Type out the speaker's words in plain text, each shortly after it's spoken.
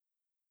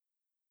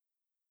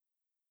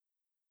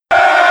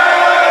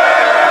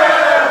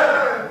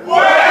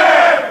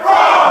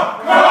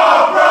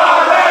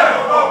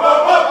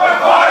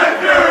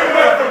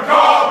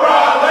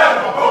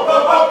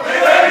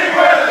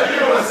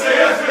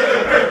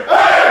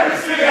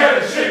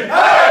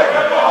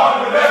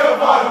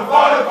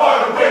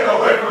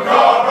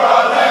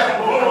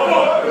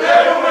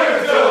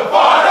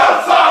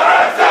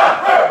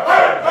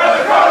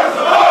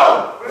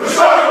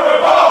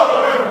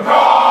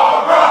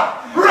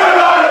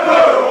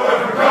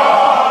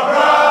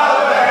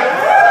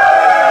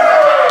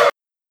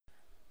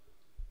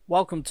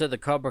Welcome to the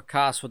Cobra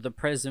Cast with the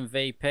Present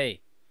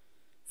VP.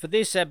 For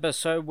this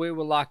episode, we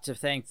would like to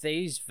thank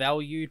these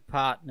valued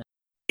partners.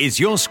 Is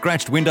your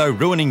scratched window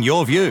ruining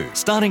your view?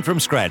 Starting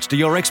from scratch to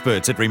your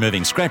experts at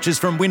removing scratches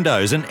from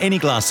windows and any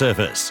glass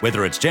surface.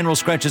 Whether it's general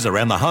scratches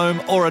around the home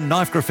or a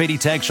knife graffiti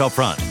tag shop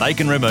front, they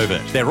can remove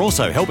it. They're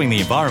also helping the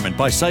environment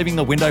by saving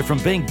the window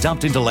from being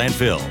dumped into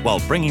landfill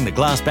while bringing the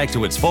glass back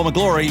to its former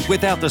glory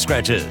without the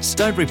scratches.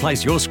 Don't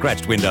replace your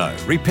scratched window.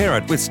 Repair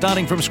it with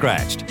Starting From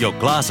Scratched, your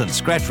glass and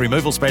scratch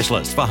removal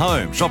specialist for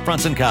home, shop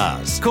fronts and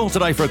cars. Call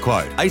today for a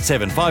quote,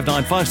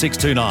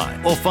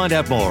 87595629, or find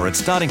out more at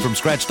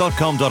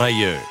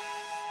startingfromscratch.com.au.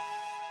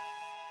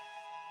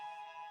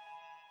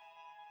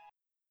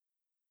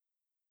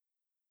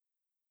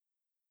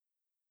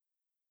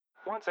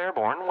 Once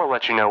airborne, we'll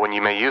let you know when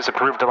you may use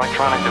approved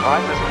electronic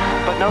devices,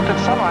 but note that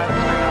some items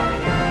may not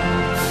be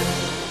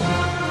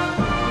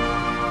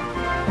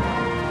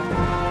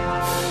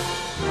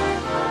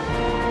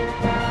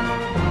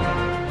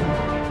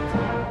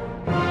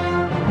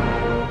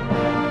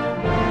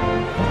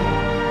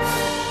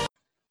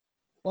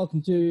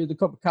Welcome to the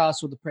Cobra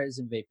Cast with the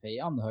Present VP.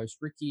 I'm the host,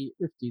 Ricky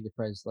the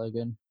Pres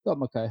Logan. Got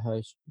my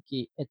co-host,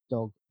 Ricky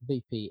Dog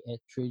VP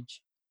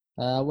Ettridge.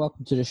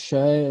 Welcome to the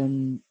show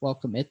and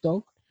welcome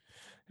Dog.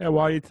 How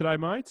are you today,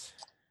 mate?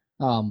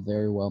 I'm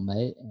very well,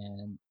 mate,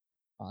 and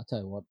I'll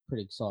tell you what,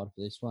 pretty excited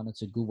for this one.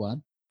 It's a good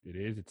one. It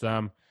is. It's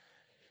when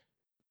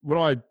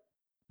I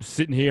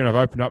sitting here and I've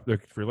opened up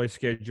the release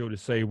schedule to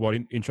see what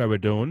intro we're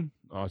doing,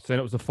 I said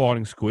it was the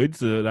Fighting Squids.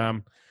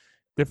 That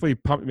definitely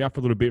pumped me up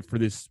a little bit for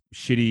this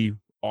shitty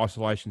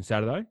isolation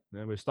Saturday.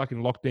 We're stuck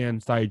in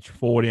lockdown stage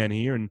 4 down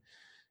here, and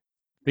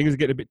things are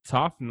getting a bit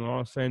tough. And I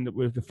was saying that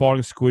with the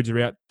Fighting Squids are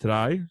out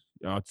today,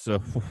 I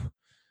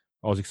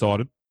was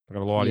excited. I'm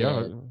not gonna lie to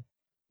you.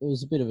 It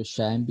was a bit of a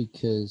shame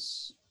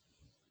because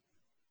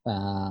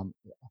I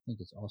think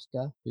it's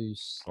Oscar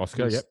who's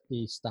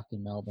he's stuck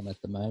in Melbourne at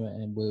the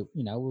moment, and we're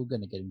going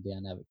to get him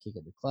down to have a kick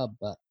at the club,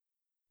 but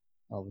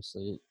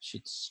obviously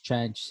shit's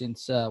changed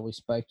since we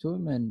spoke to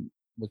him, and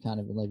we can't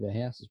even leave our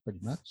houses pretty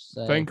much.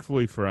 So.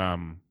 Thankfully for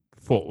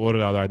Fort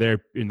Lauderdale, though,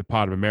 they're in the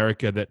part of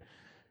America that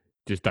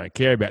just don't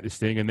care about this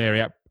thing, and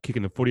they're out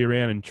kicking the footy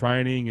around and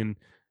training. And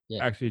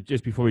actually,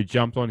 just before we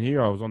jumped on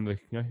here, I was on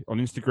on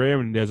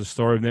Instagram, and there's a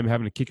story of them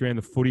having to kick around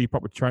the footy,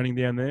 proper training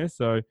down there.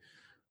 So,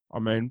 I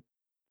mean,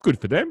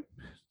 good for them.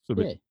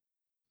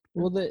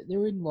 Well,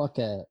 they're in like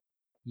a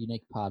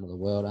unique part of the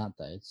world, aren't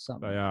they? It's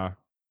something they are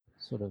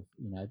sort of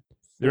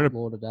they're in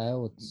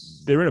Lauderdale.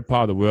 They're in a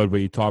part of the world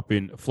where you type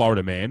in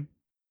Florida man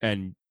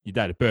and your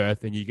date of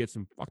birth, and you get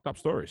some fucked up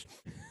stories.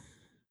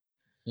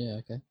 Yeah.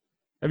 Okay.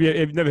 Have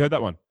you never heard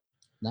that one?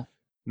 No.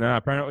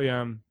 Apparently,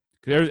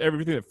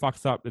 everything that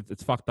fucks up,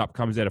 it's fucked up,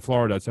 comes out of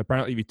Florida. So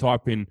apparently, if you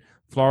type in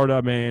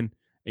Florida man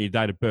and your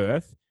date of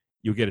birth,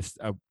 you'll get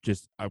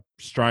just a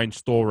strange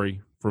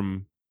story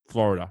from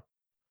Florida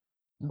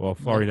or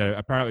Florida. Yeah.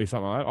 Apparently,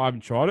 something like that. I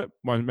haven't tried it.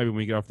 Maybe when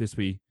we get off this,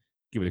 we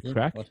give it a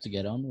crack. We'll have to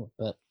get on,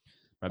 but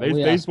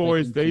these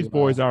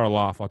boys are a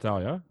laugh. I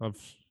tell you.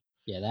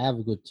 They have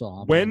a good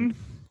time.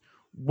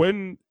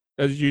 When,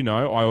 as you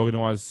know, I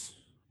organise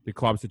the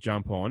clubs to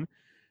jump on,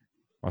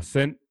 I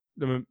sent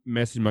them a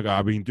message, I'm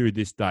like, we can do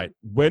this date.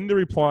 When the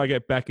reply I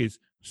get back is,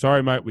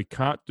 sorry, mate, we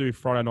can't do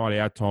Friday night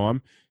our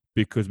time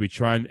because we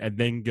train and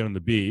then get on the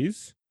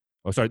beers,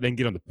 then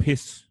get on the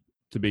piss,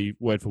 to be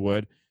word for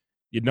word,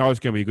 you know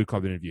it's going to be a good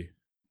club interview.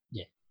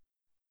 Yeah.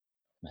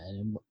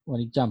 Man, when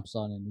he jumps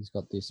on and he's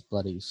got this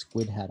bloody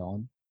squid hat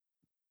on.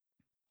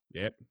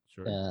 Yep,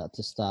 sure.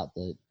 To start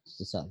the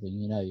thing,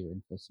 you're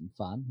in for some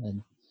fun,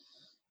 and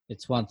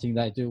it's one thing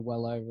they do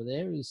well over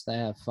there is they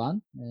have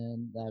fun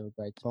and they have a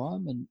great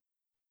time, and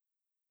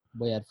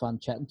we had fun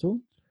chatting to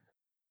them.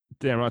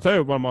 Damn right. I'll tell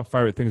you one of my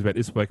favourite things about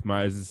this week,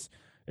 mate, is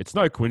it's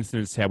no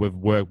coincidence how we've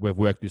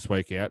worked this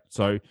week out.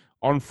 So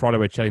on Friday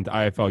we're chatting to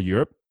AFL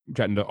Europe,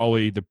 chatting to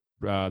Ollie, the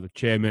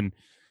chairman,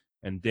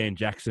 and Dan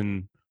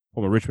Jackson,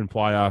 former Richmond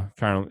player,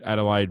 current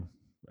Adelaide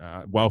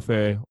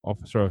welfare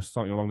officer or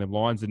something along them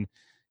lines, and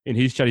in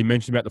his chat, he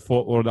mentioned about the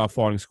Fort Lauderdale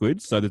Fighting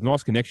Squids. So there's a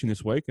nice connection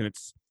this week, and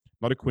it's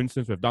not a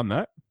coincidence we've done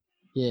that.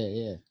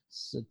 Yeah.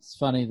 It's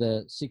funny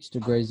the 6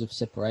 degrees of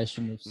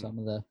separation with some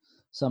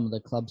of the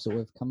clubs that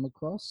we've come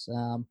across.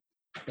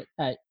 But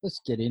hey, let's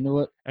get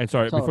into it. And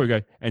sorry, before we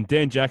go, and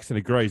Dan Jackson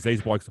agrees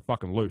these blokes are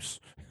fucking loose.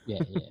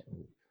 Yeah.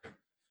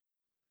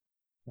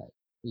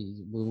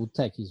 We'll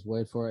take his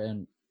word for it,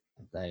 and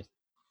they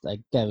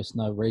gave us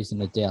no reason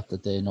to doubt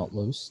that they're not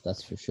loose.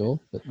 That's for sure.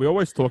 But we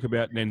always talk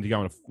about then to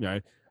go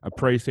on a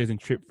pre-season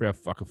trip for our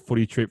fucking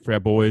footy trip for our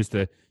boys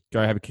to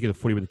go have a kick of the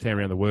footy with the team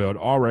around the world.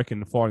 I reckon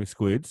the Fighting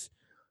Squids,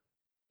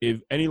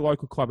 if any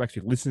local club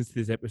actually listens to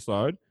this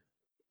episode,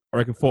 I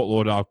reckon Fort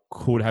Lauderdale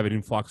could have an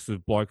influx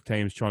of bloke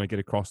teams trying to get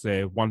across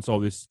there once all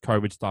this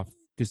COVID stuff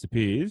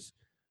disappears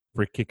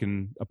for a kick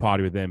and a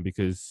party with them,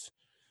 because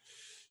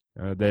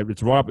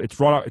it's right up.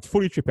 It's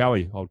footy trip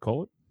alley, I would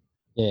call it.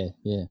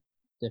 Yeah,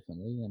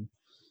 definitely. And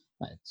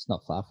it's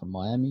not far from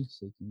Miami,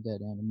 so you can go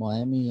down to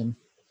Miami and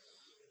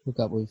hook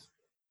up with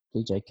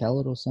DJ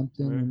Khaled or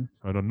something.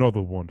 And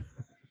another one.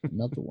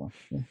 Another one.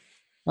 Yeah.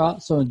 All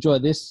right, so enjoy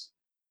this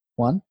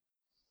one.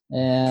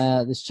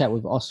 This chat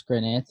with Oscar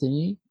and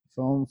Anthony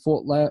from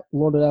Fort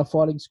Lauderdale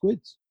Fighting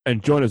Squids.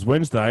 And join us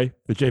Wednesday,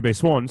 the GB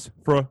Swans,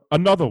 for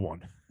another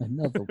one.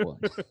 Another one.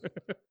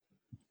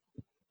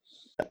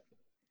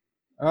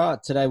 All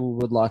right, today we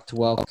would like to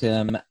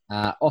welcome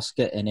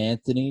Oscar and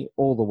Anthony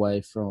all the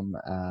way from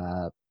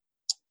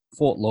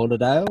Fort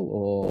Lauderdale,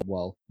 or,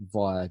 well,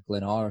 via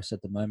Glen Iris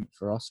at the moment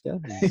for Oscar.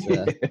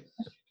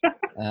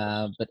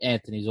 But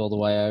Anthony's all the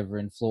way over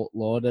in Fort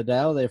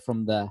Lauderdale. They're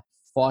from the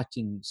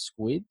Fighting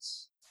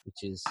Squids,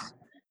 which is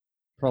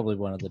probably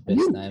one of the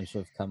best names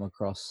we've come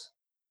across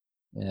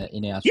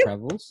in our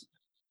travels.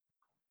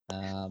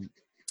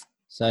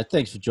 So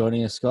thanks for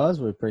joining us, guys.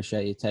 We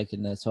appreciate you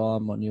taking the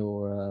time on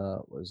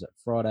your,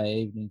 Friday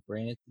evening for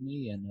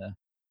Anthony, and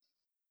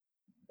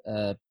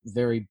a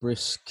very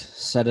brisk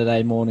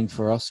Saturday morning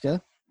for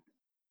Oscar.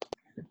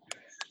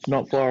 It's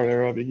not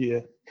Florida over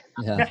here.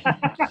 Yeah.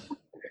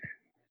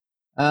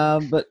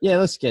 But yeah,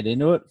 let's get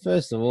into it.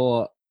 First of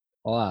all,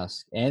 I'll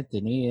ask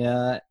Anthony,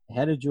 how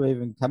did you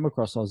even come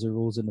across Aussie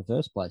rules in the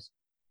first place?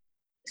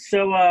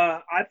 So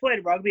I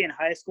played rugby in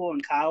high school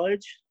and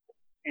college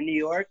in New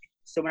York.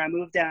 So when I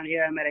moved down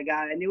here, I met a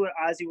guy. I knew what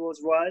Aussie rules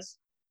was.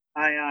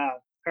 I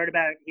heard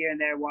about it here and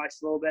there,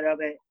 watched a little bit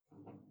of it,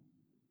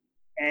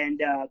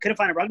 and couldn't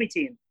find a rugby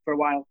team for a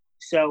while.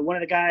 So one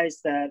of the guys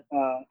that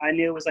I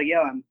knew was like,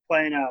 yo, I'm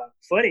playing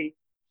footy,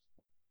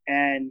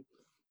 and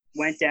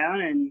went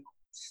down and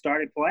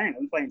started playing. I've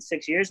been playing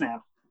 6 years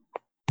now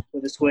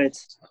with the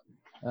Squids.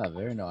 Oh,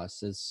 very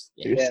nice. It's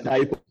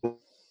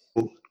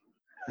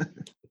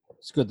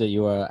good that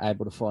you were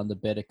able to find the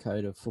better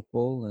code of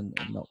football and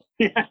not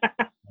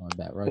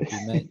about rugby,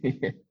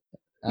 mate.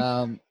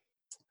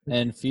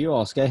 And for you,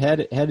 Oscar, how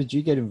did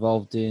you get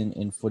involved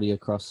in footy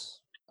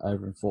across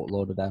over in Fort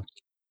Lauderdale?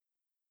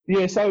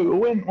 Yeah, so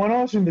when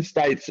I was in the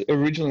States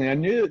originally, I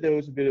knew that there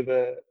was a bit of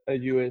a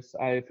US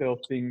AFL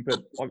thing,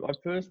 but I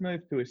first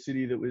moved to a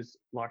city that was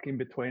like in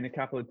between a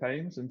couple of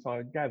teams, and so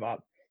I gave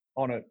up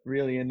on it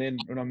really. And then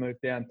when I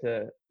moved down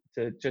to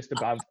just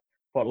above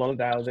Fort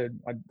Lauderdale, then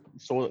I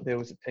saw that there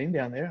was a team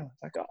down there. I was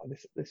like, oh,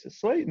 this is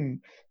sweet,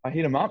 and I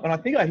hit him up, and I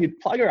think I hit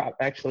Plugger up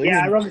actually.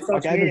 Yeah, I wrote I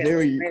gave a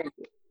very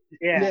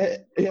yeah.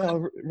 I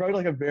wrote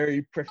like a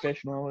very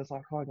professional. I was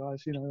like, hi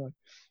guys, like,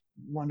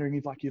 wondering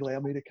if you'd allow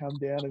me to come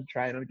down and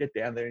train, and get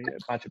down there, a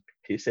bunch of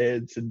piss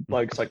heads and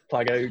blokes like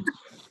Pluggo,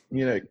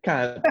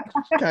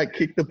 can't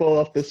kick the ball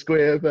off the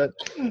square, but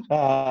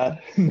no,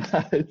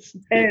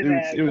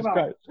 it was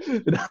great.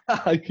 No,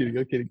 I'm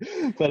kidding.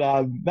 But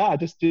I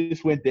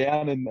just went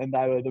down, and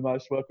they were the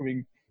most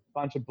welcoming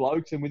bunch of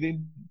blokes, and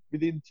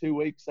within 2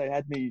 weeks they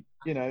had me,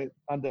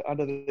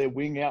 under their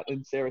wing out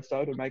in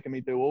Sarasota, making me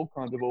do all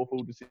kinds of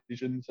awful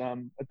decisions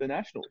at the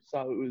Nationals.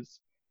 So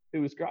it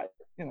was great.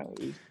 It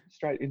was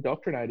straight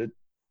indoctrinated.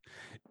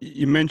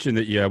 You mentioned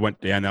that you went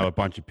down there with a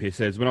bunch of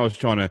pissheads. When I was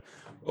trying to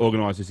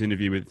organise this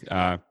interview with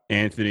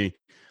Anthony,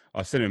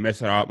 I sent him a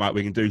message, all right, mate,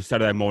 we can do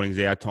Saturday mornings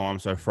our time,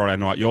 so Friday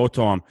night your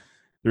time.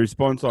 The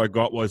response I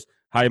got was,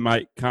 hey,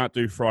 mate, can't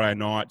do Friday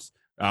nights.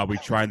 We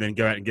train, then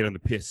go out and get on the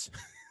piss.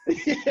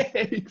 Yeah,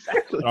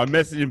 exactly. I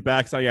messaged him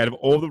back saying, out of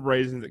all the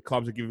reasons that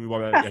clubs are giving me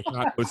why they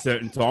can't do a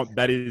certain time,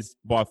 that is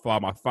by far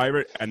my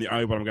favourite and the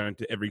only one I'm going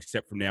to every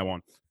step from now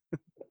on.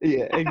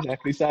 Yeah,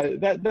 exactly. So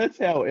that's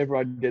how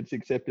everyone gets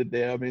accepted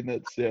there. I mean,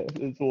 it's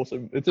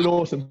awesome. It's an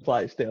awesome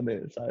place down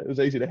there. So it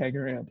was easy to hang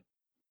around.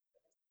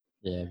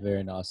 Yeah,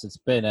 very nice. It's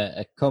been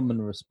a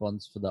common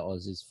response for the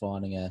Aussies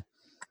finding a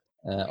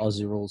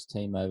Aussie rules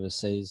team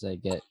overseas. They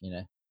get,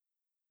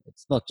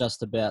 it's not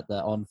just about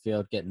the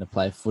on-field getting to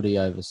play footy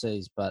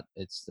overseas, but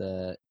it's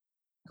the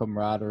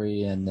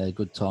camaraderie and the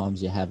good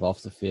times you have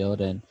off the field.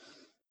 And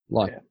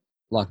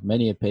like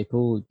many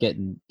people,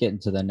 getting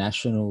to the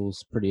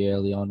Nationals pretty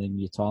early on in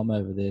your time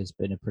over there has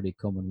been a pretty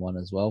common one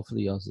as well for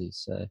the Aussies.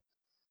 So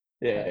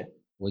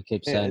we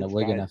keep saying that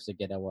we're going to have to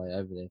get our way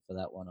over there for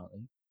that one, I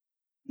think.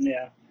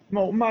 Yeah.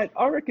 Well, mate,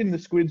 I reckon the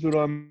Squids would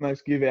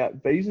almost give out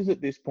visas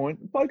at this point.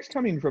 Folks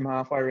come in from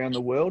halfway around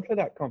the world for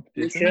that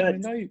competition.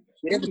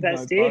 We're the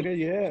best team.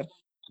 Yeah.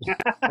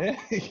 I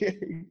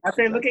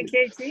say, look at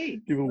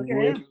KT. Give a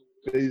work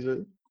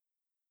visa.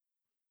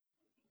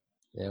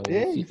 Yeah,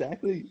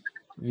 exactly.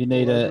 If you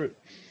need a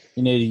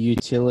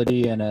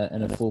utility and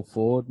a full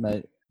forward,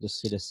 mate,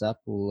 just hit us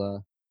up.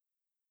 We'll.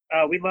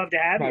 We'd love to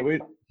have you.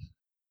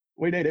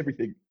 We need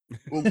everything.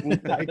 We'll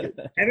take it.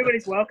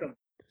 Everybody's welcome.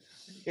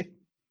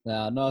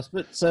 Nice.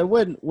 But so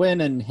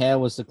when and how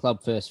was the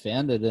club first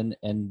founded, and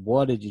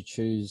why did you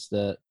choose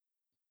the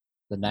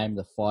name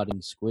the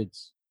Fighting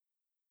Squids?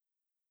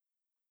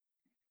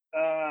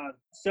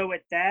 So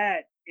with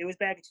that, it was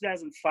back in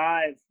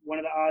 2005. One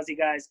of the Aussie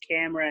guys,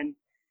 Cameron,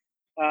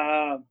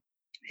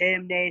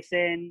 him,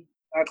 Nathan,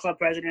 our club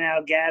president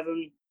Al,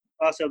 Gavin,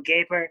 also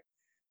Gaper.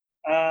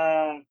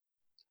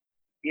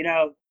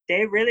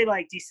 They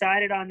really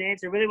decided on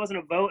names. There really wasn't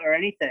a vote or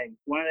anything.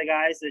 One of the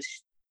guys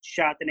just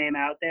shot the name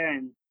out there,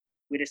 and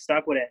we just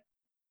stuck with it.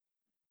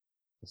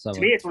 To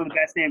me, it's one of the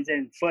best names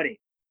in footy.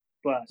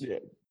 But yeah,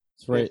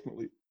 it's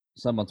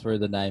someone threw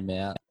the name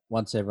out.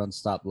 Once everyone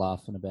stopped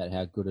laughing about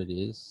how good it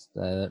is,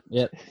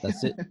 yep,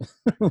 that's it.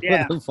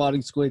 Yeah. The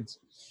Fighting Squids.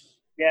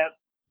 Yeah.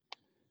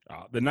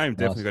 The name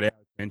definitely got our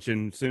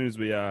attention. As soon as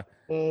we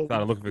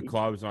started looking for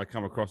clubs, and I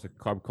come across a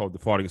club called the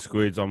Fighting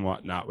Squids, I'm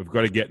like, nah, we've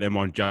got to get them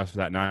on just for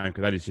that name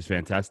because that is just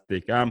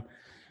fantastic.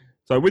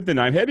 So with the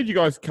name, how did you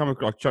guys come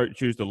across,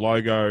 choose the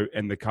logo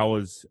and the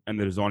colours and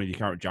the design of your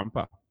current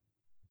jumper?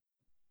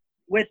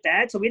 With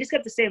that, so we just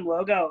got the same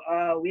logo.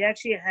 We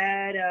actually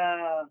had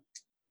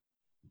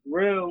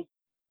Rue,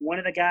 one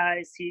of the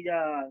guys, he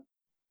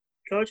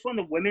coached one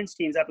of the women's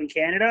teams up in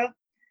Canada.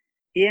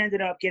 He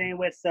ended up getting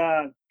with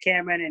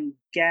Cameron and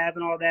Gav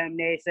and all them,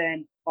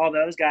 Nathan, all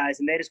those guys,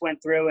 and they just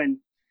went through and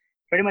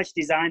pretty much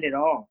designed it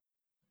all.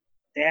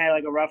 They had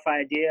like a rough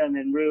idea, and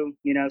then Rue,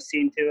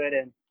 seen to it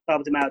and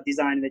helped him out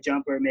designing the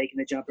jumper, making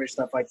the jumper,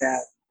 stuff like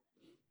that.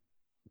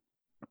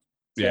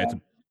 Yeah, it's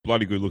a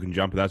bloody good looking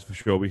jumper, that's for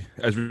sure. We,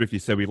 as Ricky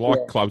said, we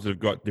like clubs that have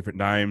got different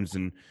names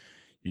and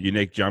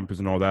unique jumpers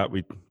and all that.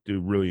 We do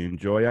really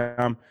enjoy.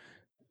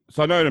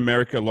 So I know in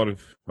America, around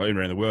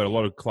the world, a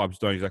lot of clubs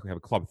don't exactly have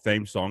a club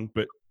theme song,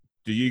 but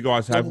do you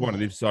guys have one?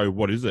 And if so,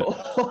 what is it?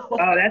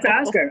 Oh, that's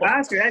Oscar.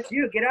 Oscar, that's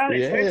you. Get on it.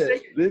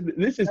 Yeah,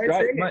 this is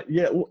great, mate.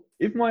 Yeah, well,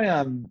 if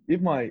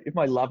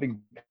my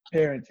loving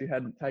parents who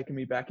hadn't taken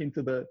me back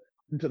into the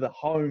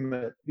home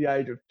at the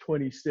age of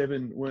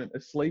 27 weren't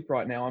asleep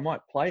right now, I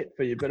might play it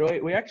for you.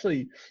 But we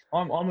actually,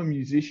 I'm a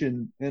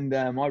musician, and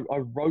I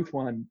wrote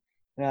one.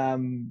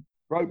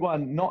 Wrote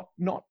one not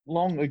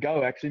long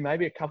ago, actually,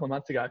 maybe a couple of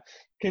months ago.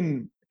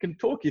 Can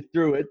talk you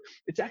through it.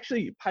 It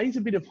pays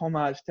a bit of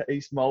homage to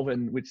East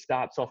Malvern, which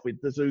starts off with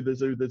the zoo, the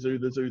zoo, the zoo,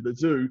 the zoo, the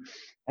zoo.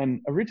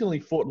 And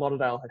originally Fort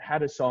Lauderdale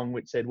had a song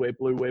which said, we're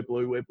blue, we're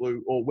blue, we're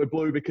blue, or we're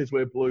blue because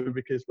we're blue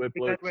because we're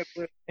blue.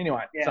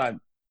 Anyway, so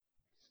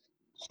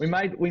we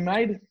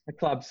made a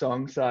club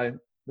song. So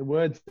the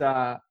words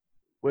are,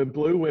 we're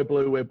blue, we're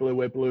blue, we're blue,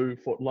 we're blue.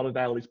 Fort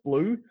Lauderdale is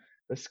blue.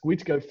 The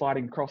squids go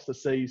fighting across the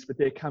seas, but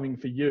they're coming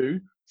for you.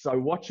 So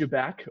watch your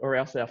back, or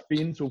else our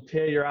fins will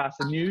tear your ass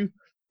anew.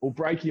 We'll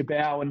break your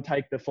bow and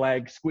take the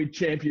flag. Squid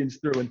champions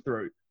through and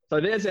through.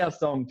 So there's our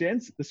song,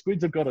 gents. The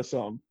Squids have got a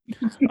song.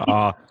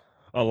 I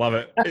love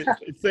it.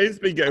 It seems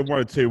to be going one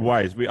of two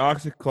ways. We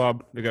ask a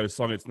club, they got a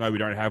song, it's no, we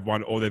don't have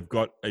one, or they've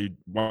got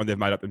one they've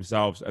made up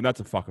themselves, and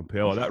that's a fucking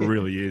pillar. That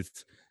really is.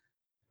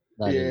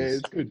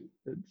 It's good.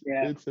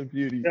 It's a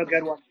beauty. It's a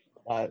good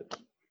one.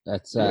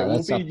 That's up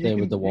there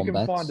with the Wombats. You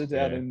can find us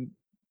out in.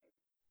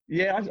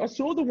 Yeah, I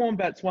saw the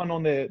Wombats one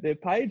on their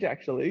page,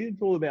 actually.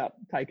 It's all about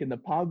taking the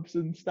pubs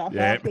and stuff.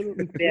 Yeah, it's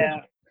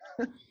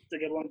a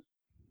good one.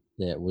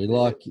 Yeah, we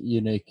like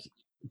unique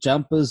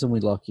jumpers and we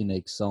like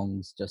unique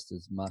songs just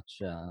as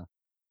much.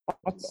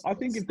 I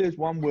think if there's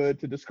one word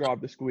to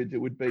describe the Squids, it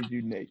would be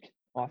unique.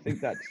 I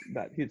think that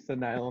hits the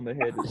nail on the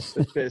head as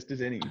best as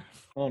any,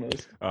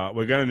 honest.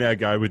 We're going to now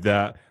go with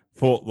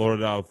Fort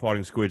Lauderdale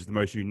Fighting Squids, the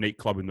most unique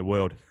club in the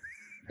world.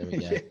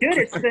 Dude,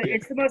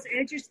 it's the most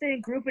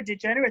interesting group of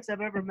degenerates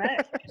I've ever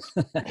met.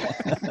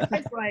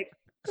 It's like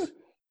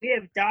we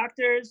have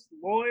doctors,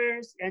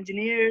 lawyers,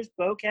 engineers,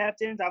 boat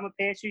captains. I'm a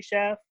pastry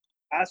chef.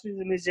 Oscar's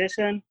a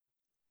musician.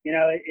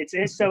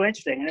 It's so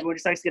interesting, and everyone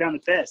just likes to get on the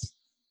piss.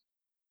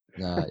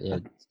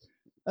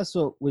 That's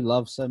what we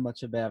love so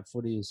much about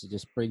footy is it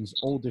just brings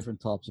all different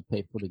types of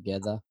people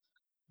together,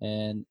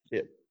 and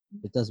it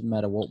doesn't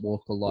matter what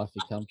walk of life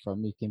you come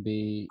from. You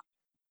can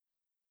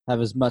have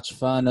as much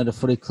fun at a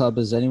footy club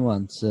as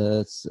anyone.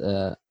 So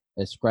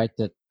it's great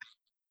that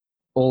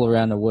all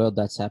around the world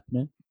that's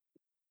happening.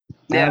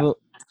 Yeah.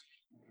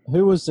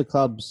 Who was the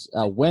club's?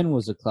 When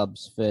was the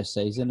club's first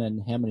season,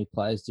 and how many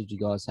players did you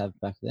guys have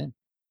back then?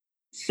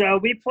 So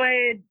we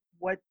played.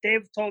 What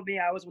they've told me,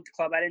 I was with the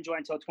club. I didn't join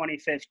until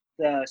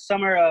the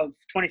summer of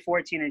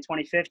 2014 and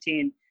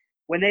 2015.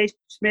 When they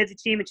made the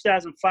team in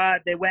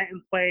 2005, they went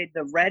and played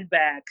the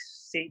Redbacks,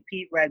 St.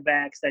 Pete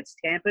Redbacks. That's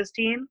Tampa's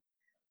team.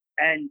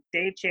 And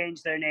they've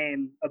changed their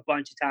name a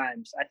bunch of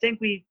times. I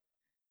think we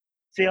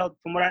fielded,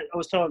 from what I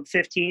was told,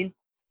 15.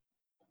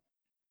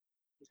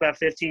 It's about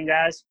 15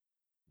 guys.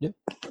 Yep.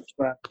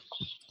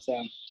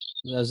 So.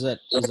 Is it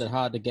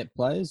hard to get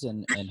players,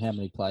 and how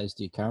many players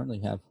do you currently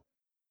have?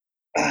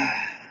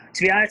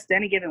 To be honest,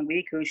 any given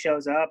week, who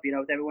shows up,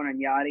 with everyone on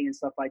yachting and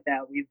stuff like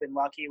that, we've been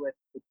lucky with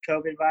the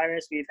COVID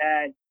virus. We've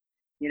had,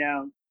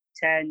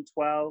 10,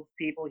 12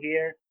 people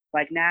here.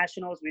 Like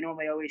nationals, we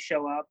normally always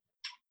show up.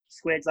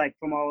 Squids, like,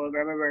 from all over.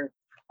 I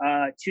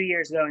remember 2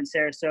 years ago in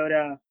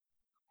Sarasota,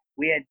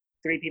 we had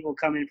 3 people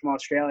come in from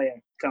Australia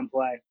to come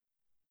play.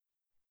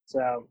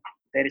 So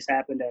they just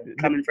happened to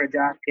come in for a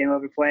job, came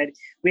over, played.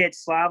 We had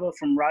Slava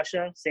from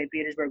Russia. St.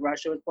 Petersburg,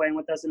 Russia was playing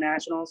with us in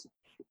nationals.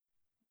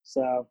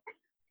 So...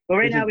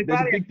 But there's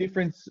a big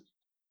difference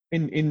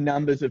in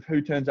numbers of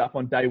who turns up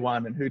on day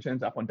 1 and who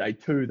turns up on day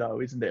 2,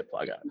 though, isn't there,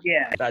 Plugger?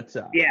 Yeah. That's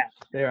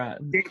there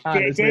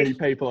aren't as many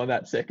people on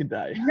that second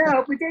day.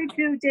 No, but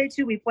day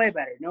two we play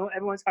better. No,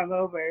 everyone's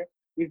hungover.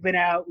 We've been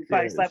out. We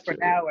probably slept for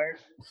an hour.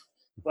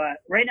 But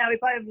right now we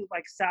probably have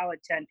like solid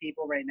 10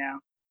 people right now.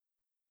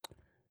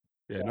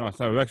 Yeah, nice.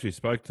 So we actually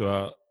spoke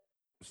to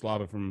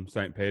Slava from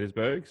St.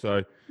 Petersburg.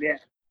 So Yeah.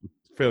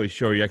 Fairly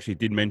sure he actually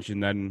did mention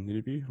that in the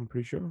interview. I'm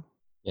pretty sure.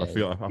 Yeah, I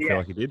feel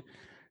like he did.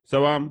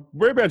 So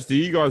whereabouts do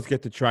you guys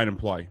get to train and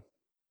play?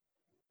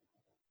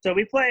 So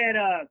we play at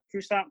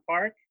Cruzant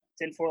Park.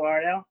 It's in Fort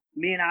Lauderdale.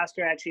 Me and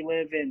Oscar actually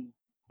live in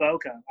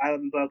Boca. I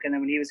live in Boca, and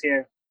then when he was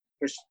here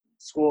for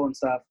school and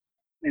stuff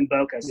in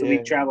Boca, so we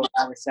travel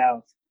down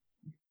south.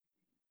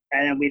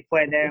 And then we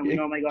play there, and we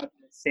normally go up to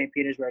St.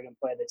 Petersburg and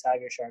play the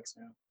Tiger Sharks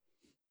now.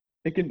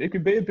 It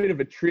could be a bit of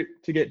a trip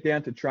to get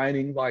down to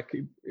training. Like,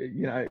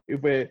 you know,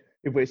 if we're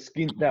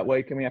skint that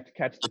week and we have to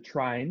catch the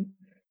train,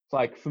 it's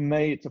like, for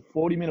me, it's a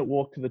 40-minute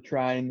walk to the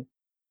train,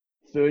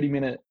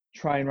 30-minute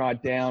train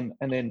ride down,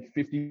 and then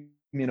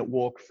 50-minute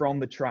walk from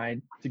the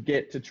train to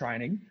get to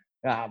training.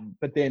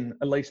 But then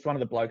at least one of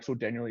the blokes will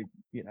generally,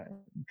 you know,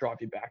 drive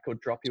you back or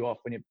drop you off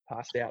when you're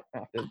passed out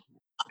after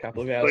a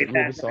couple of hours at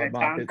Riverside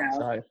Market.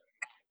 So,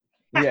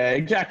 yeah,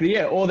 exactly.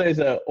 Yeah, or there's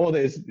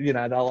you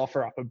know, they'll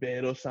offer up a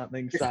bed or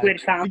something. So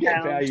you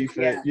get value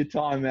for your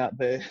time out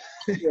there.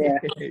 Yeah,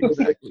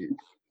 exactly.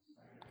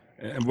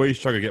 And we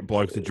struggle to get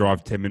blokes to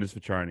drive 10 minutes for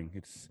training.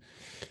 It's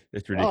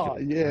ridiculous. Oh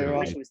yeah,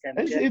 right.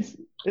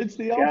 It's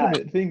the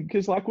ultimate thing,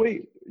 because like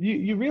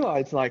you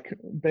realize, like,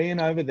 being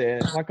over there,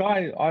 like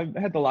I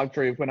had the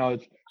luxury of, when I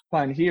was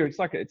playing here, it's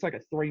like a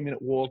 3-minute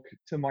walk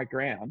to my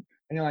ground,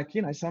 and you're like,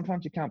 you know,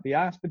 sometimes you can't be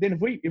asked. But then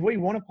if we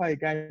want to play a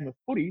game of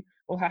footy,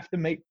 we'll have to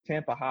meet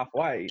Tampa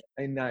halfway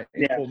in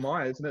Fort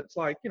Myers, and it's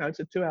like, you know,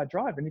 it's a 2-hour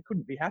drive, and you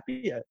couldn't be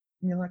happier.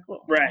 And you're like,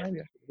 well, right. Maybe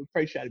I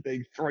appreciate it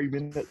being 3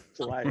 minutes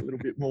away a little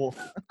bit more.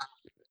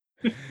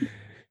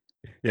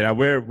 Yeah,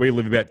 we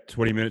live about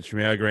 20 minutes from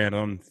our ground.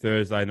 On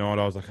Thursday night,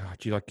 I was like, oh,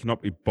 geez, I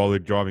cannot be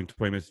bothered driving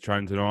 20 minutes to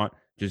train tonight.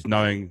 Just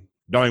knowing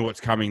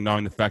what's coming,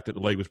 knowing the fact that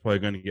the league was probably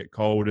going to get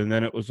cold. And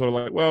then it was sort of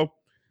like, well,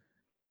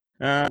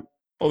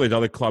 all these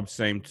other clubs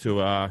seem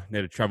to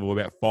need to travel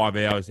about 5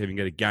 hours to even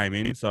get a game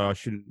in. So I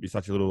shouldn't be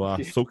such a little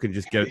sook and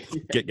just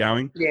get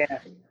going.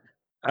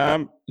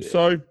 Yeah.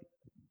 So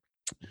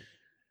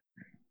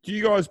do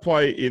you guys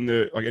play in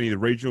any of the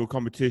regional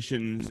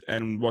competitions,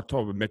 and what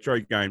type of metro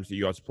games do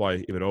you guys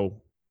play, if at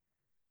all?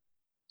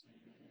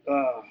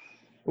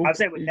 I'd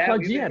say with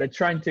that, you had a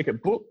train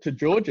ticket booked to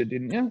Georgia,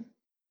 didn't you?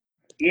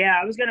 Yeah,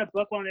 I was gonna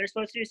book one. They're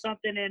supposed to do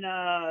something in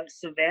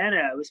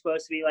Savannah. It was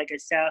supposed to be like a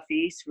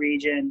southeast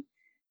region,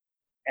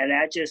 and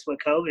that just with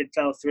COVID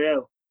fell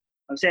through.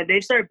 I'm saying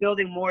they've started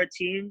building more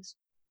teams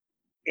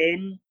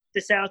in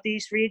the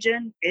southeast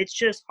region. It's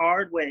just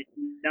hard with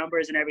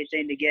numbers and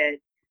everything to get,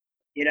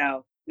 you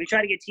know. We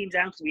try to get teams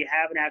out because we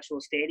have an actual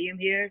stadium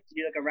here to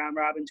do like a round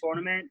robin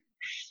tournament,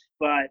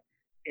 but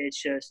it's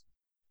just,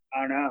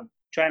 I don't know,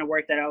 trying to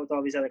work that out with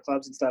all these other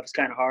clubs and stuff is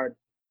kind of hard.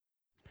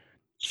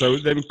 So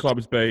them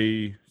clubs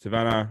be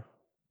Savannah,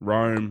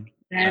 Rome,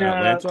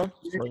 Atlanta?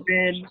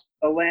 Richmond,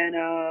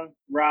 Atlanta,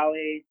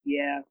 Raleigh,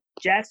 yeah.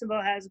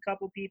 Jacksonville has a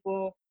couple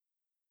people.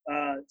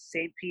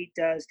 St. Pete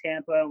does,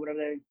 Tampa,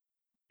 whatever.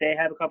 They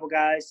have a couple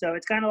guys. So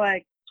it's kind of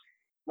like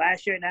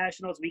last year at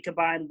Nationals, we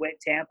combined with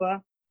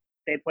Tampa.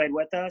 They played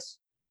with us.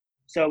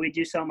 So we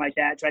do something like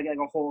that, try to get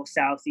like a whole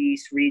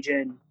southeast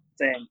region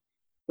thing.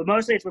 But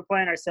mostly it's we're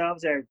playing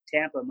ourselves or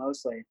Tampa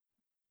mostly.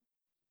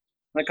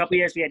 Like a couple of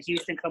years we had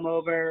Houston come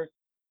over.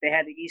 They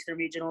had the Eastern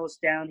Regionals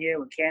down here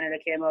when Canada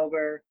came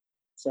over.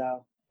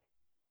 So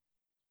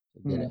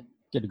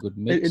get a good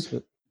mix.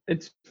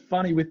 It's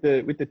funny with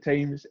the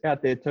teams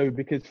out there too,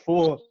 because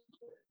for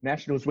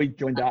Nationals we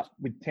joined up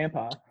with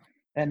Tampa.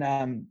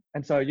 And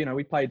so, you know,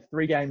 we played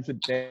 3 games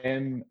with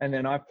them, and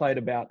then I played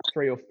about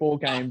 3 or 4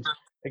 games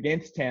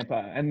against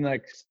Tampa. And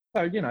like,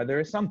 so, you know, there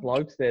are some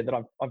blokes there that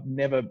I've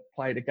never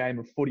played a game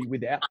of footy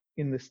without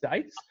in the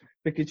States,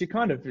 because you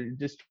kind of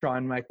just try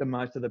and make the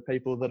most of the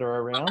people that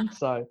are around.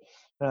 So,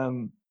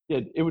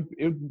 yeah, it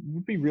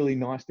would be really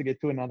nice to get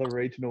to another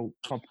regional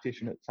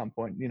competition at some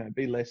point, you know,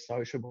 be less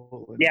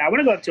sociable. And yeah, I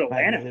want to go up to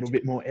Atlanta. A little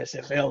bit more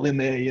SFL in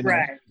there, you know.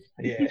 Right.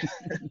 Yeah.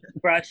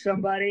 Brush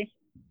somebody.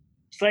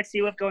 Just let's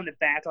see what go in the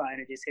back line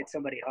and just hit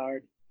somebody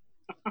hard.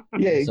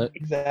 Yeah,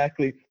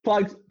 exactly.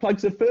 Plugs.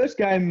 The first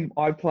game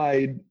I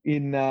played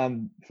in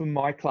for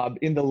my club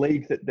in the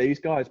league that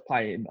these guys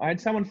play in, I had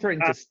someone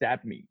threaten to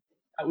stab me.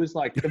 That was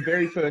like the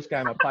very first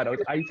game I played. I was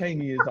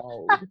 18 years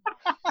old.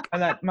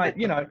 And that, mate,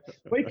 you know,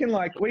 we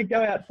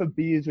go out for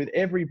beers with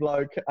every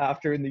bloke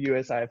after in the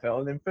USAFL,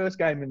 and then first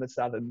game in the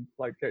Southern,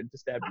 bloke threatened to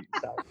stab you.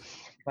 So,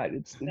 mate,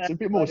 it's a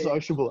bit more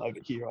sociable over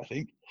here, I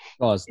think.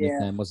 Guy's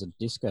nickname wasn't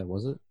Disco,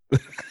 was it?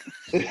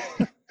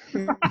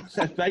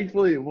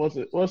 Thankfully, it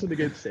wasn't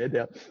against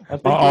Sandown.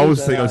 I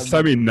was thinking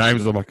so many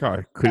names. I'm like,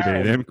 oh, could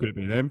it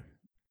be them?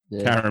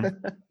 Yeah.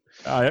 Karen.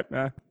 Oh,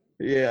 yep.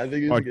 Yeah, I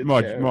think it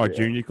was my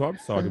junior club,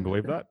 so I can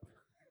believe that.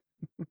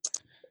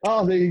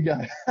 Oh, there you go.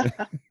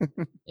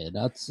 Yeah,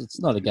 no, it's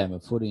not a game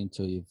of footy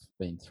until you've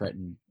been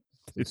threatened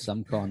with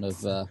some kind of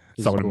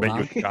someone meet you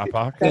at the car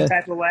park. Some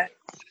type of way.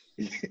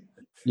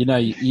 You know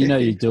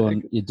you're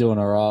doing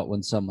all right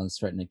when someone's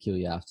threatening to kill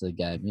you after the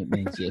game. It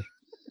means you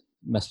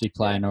must be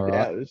playing all right.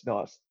 Yeah, it was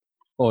nice.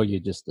 Or you're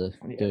just a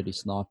dirty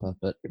sniper,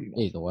 but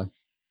either way.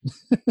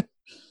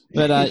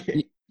 But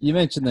You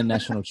mentioned the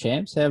national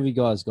champs. How have you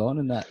guys gone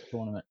in that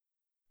tournament?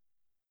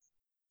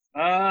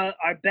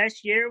 Our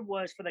best year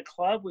was for the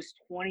club was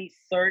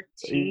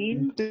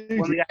 2013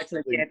 when we got to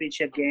the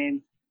championship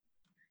game.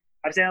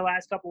 I've seen the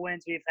last couple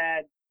wins we've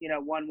had,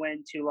 1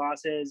 win, 2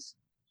 losses,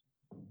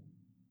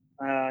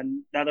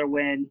 another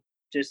win,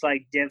 just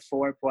like Div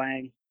 4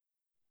 playing.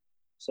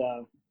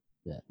 So,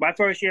 My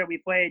first year we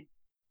played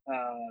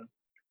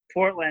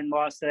Portland,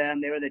 lost to them.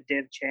 They were the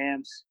Div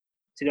champs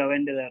to go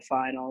into the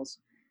finals.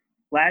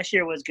 Last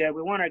year was good.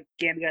 We won our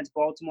game against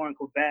Baltimore and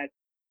Quebec.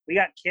 We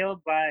got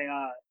killed by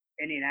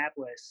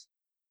Indianapolis.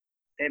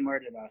 They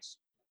murdered us.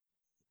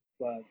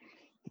 But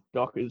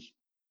Dockers.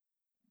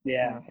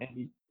 Yeah.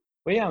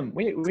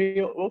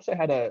 We also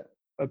had a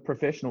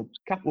professional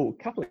couple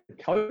of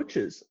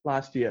coaches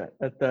last year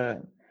at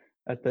the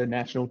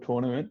national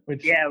tournament,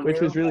 which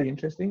was really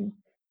interesting.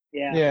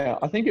 Yeah,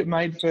 I think it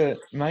made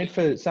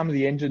for some of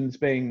the engines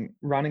being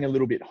running a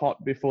little bit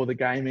hot before the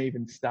game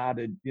even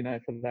started.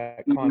 For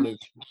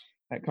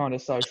that kind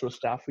of social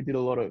stuff. We did a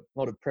lot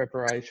of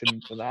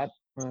preparation for that.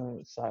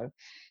 So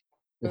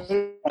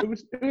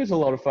it was a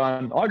lot of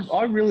fun.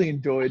 I really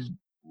enjoyed.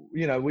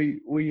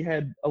 We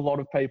had a lot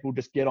of people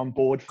just get on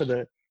board for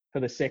the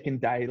second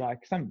day.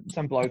 Like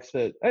some blokes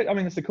that, I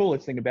mean, it's the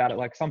coolest thing about it.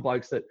 Like some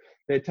blokes that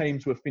their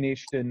teams were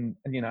finished and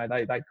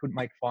they couldn't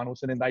make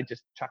finals, and then they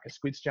just chuck a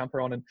squids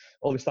jumper on, and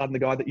all of a sudden the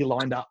guy that you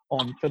lined up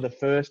on for the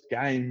first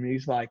game,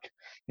 he's like,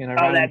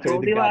 running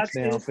through the guts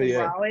now for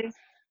you.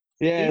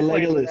 Yeah,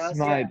 Legolas,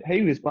 mate. Yeah.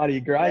 He was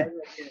bloody great.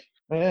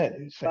 Yeah,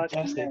 it was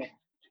fantastic.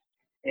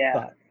 Yeah,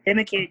 but him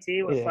and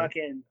KT were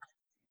fucking.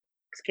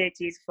 Cause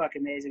KT's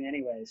fucking amazing,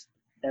 anyways.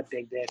 That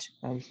big bitch.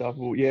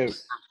 Unstoppable. Yeah,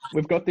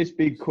 we've got this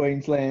big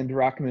Queensland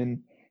ruckman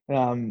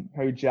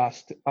who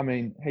just, I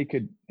mean, he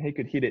could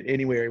hit it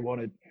anywhere he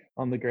wanted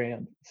on the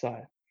ground. So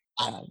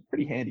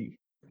pretty handy.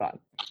 But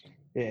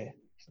yeah.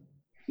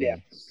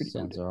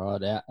 Sounds all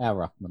right. Our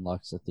ruckman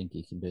likes to think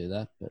he can do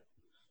that, but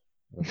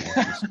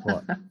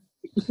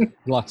he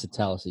likes to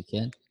tell us he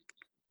can.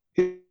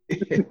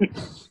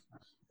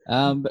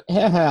 But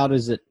how hard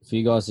is it for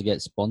you guys to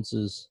get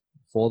sponsors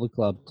for the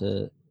club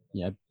to,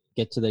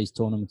 get to these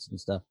tournaments and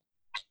stuff?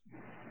 I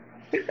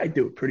think they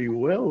do it pretty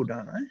well,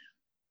 don't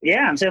they?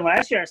 Yeah, I'm saying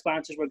last year our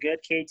sponsors were good.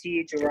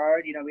 KT,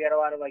 Gerard, we had a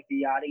lot of like the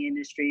yachting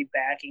industry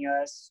backing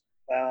us.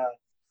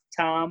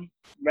 Tom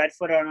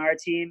Redfoot on our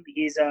team,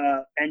 he's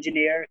a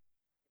engineer,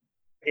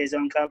 his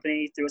own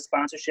company through a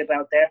sponsorship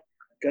out there.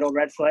 Good old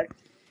Redfoot.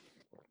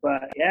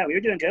 But yeah, we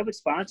were doing good with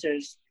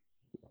sponsors.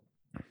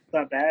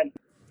 Not bad.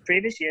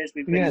 Previous years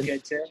we've been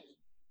good too.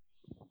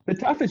 The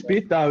toughest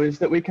bit, though, is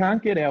that we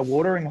can't get our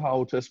watering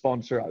hole to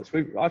sponsor us.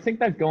 I think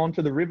they've gone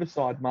to the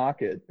Riverside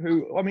market,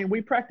 who, I mean,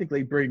 we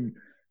practically bring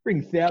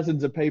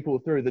thousands of people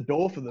through the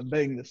door for them,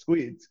 being the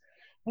Squids.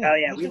 Oh,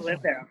 yeah, we live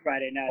there on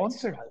Friday nights.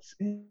 Sponsor us.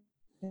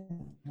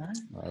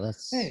 Well,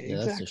 that's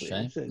a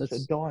shame. It's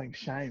a dying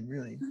shame,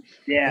 really.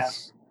 Yeah.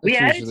 We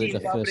had usually the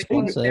first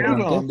sponsor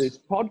everyone on this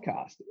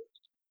podcast.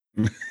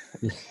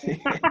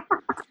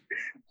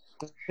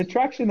 The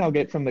traction they'll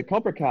get from the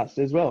Coppercast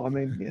as well. I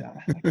mean,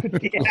 I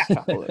could get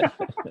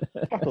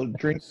a couple of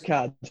drink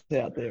cards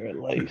out there at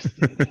least.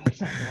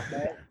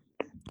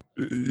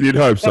 You'd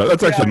hope so.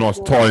 That's actually a nice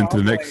tie into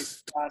the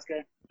next.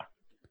 Oscar.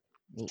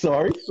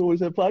 Sorry, what was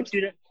that plug?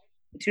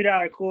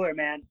 $2 cooler,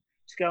 man.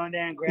 Just go in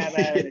there and grab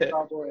out of the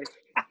cardboard.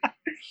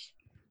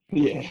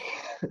 Yeah.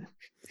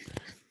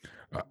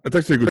 That's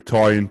actually a good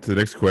tie into the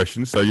next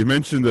question. So you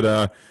mentioned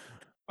that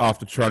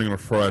after training on a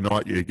Friday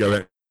night, you go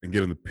out and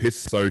get on the piss.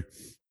 So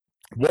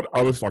what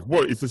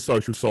is the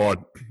social side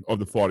of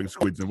the Fighting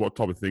Squids, and what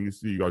type of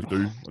things do you guys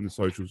do on the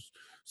social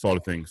side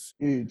of things?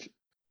 Huge.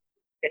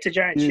 It's a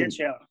giant shit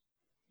show.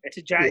 It's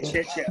a giant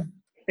shit show.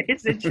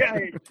 It's a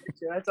giant shit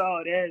show. That's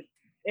all it is.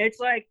 It's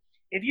like,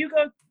 if you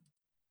go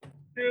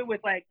through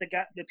with like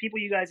the people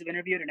you guys have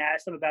interviewed and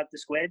asked them about the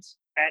Squids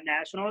at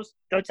Nationals,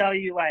 they'll tell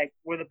you like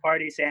we're the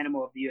party's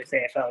animal of the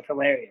USAFL. It's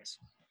hilarious.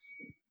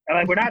 And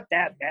like, we're not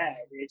that bad.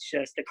 It's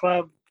just the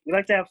club. We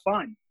like to have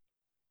fun.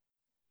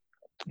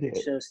 Yeah.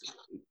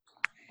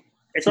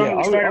 It's like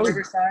we start at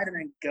Riverside and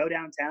then go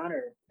downtown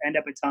or end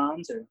up at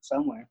Tom's or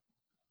somewhere.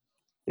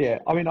 Yeah,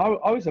 I mean, I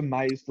was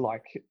amazed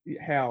like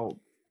how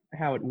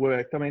it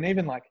worked. I mean,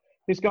 even like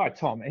this guy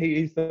Tom,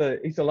 he's the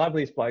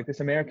loveliest bloke,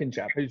 this American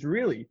chap who's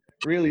really,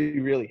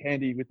 really, really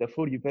handy with the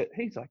footy. But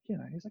he's like,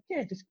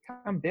 yeah, just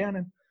come down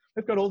and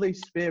we've got all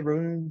these spare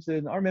rooms.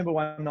 And I remember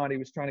one night he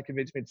was trying to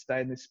convince me to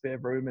stay in this spare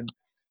room, and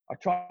I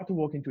tried to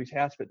walk into his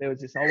house, but there was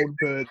this old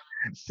bird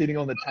sitting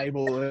on the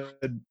table.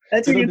 And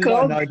that's what you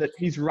call. I know that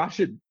he's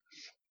Russian.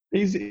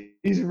 His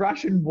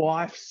Russian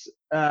wife's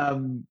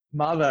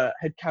mother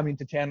had come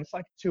into town. It's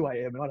like 2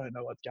 a.m. and I don't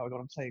know what's going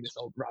on. I'm seeing this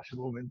old Russian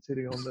woman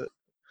sitting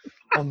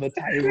on the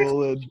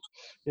table, and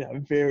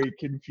I'm very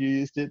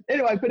confused. And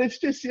anyway, but it's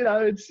just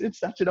it's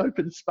such an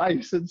open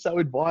space and so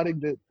inviting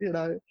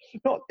that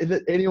not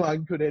that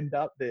anyone could end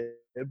up there,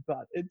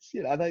 but it's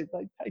they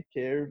take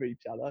care of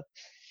each other.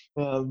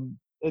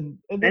 And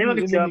then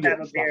you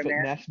get stuff at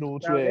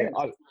Nationals where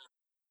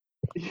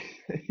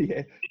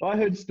Yeah, I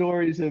heard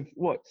stories of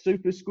what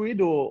Super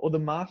Squid or the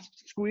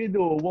Masked Squid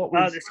or what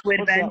was? Oh, the Squid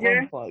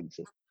Avenger. Plugs?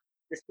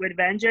 The Squid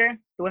Avenger,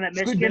 the one that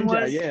Squid Michigan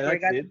Avenger, was, yeah, where he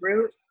got the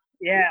root.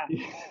 Yeah,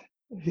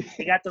 Yeah.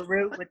 he got the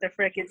root with the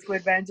frickin'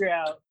 Squid Avenger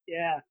out.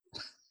 Yeah,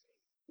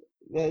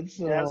 That's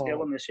that was a good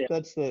one this year.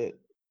 That's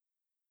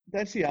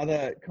the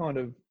other kind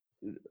of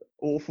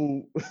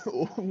awful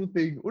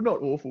thing. Well,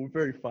 not awful,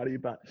 very funny,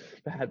 but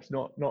perhaps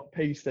not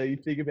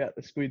PC thing about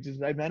the Squids is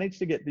they managed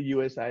to get the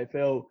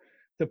USAFL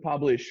to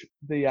publish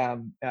the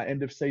our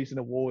end of season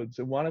awards,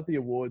 and one of the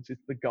awards is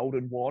the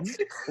Golden Wand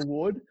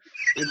Award,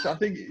 which I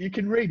think you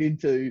can read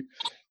into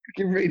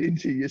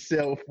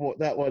yourself what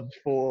that one's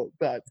for,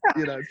 but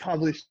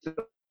published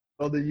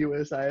on the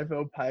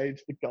USAFL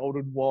page, the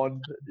Golden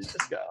Wand, and you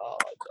just go, oh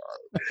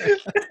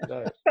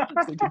no.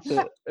 I think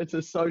it's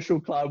a social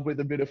club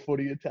with a bit of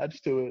footy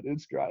attached to it.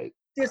 It's great.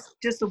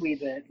 Just a wee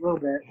bit, a little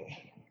bit.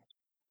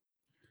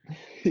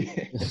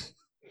 Yeah, it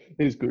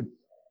is good.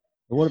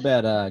 What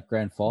about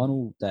grand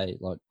final day,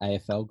 like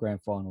AFL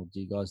grand final? Do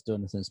you guys do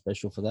anything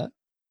special for that?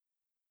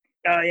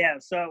 Oh yeah.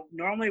 So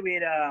normally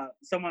we'd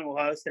someone will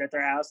host it at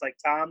their house, like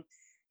Tom.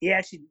 He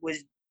actually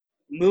was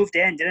moved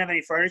in, didn't have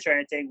any furniture or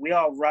anything. We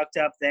all rucked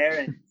up there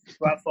and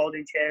brought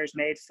folding chairs,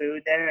 made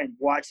food there, and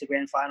watched the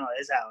grand final at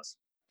his house,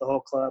 the whole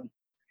club.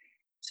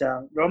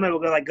 So normally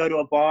we'll go to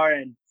a bar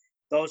and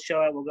they'll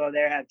show up, we'll go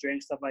there, have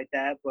drinks, stuff like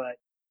that. But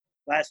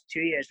last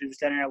 2 years we've just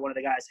done it at one of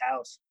the guys'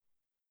 house.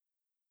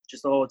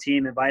 Just the whole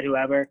team, invite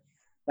whoever.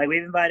 Like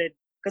we've invited,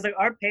 because like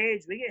our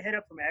page, we get hit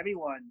up from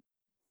everyone.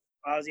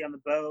 Aussie on the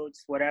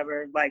boats,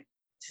 whatever, like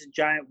just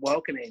giant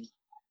welcoming.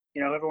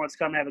 Whoever wants to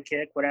come have a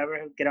kick, whatever,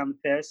 get on the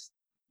piss.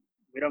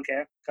 We don't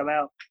care. Come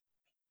out.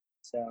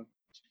 So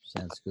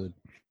sounds good.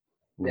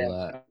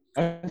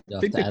 I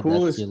think the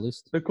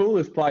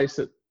coolest place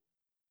that.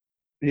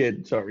 Yeah,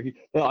 sorry.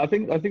 I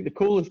think the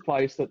coolest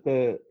place that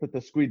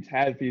the Squids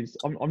have is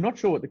I'm not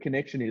sure what the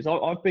connection is.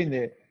 I've been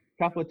there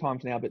a couple of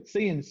times now, but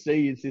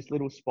CNC is this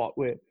little spot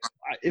where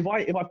if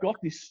I've got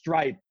this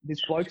straight,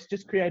 this bloke's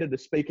just created a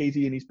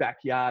speakeasy in his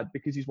backyard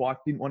because his wife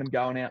didn't want him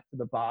going out to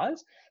the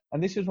bars.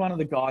 And this is one of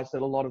the guys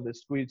that a lot of the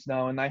Squids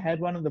know, and they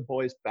had one of the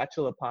boys'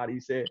 bachelor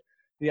parties there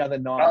the other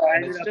night,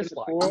 and it's just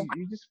like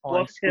you just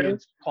find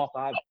Squids pop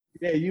up.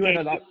 Yeah, you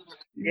ended up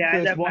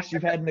first wash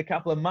you've had in a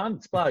couple of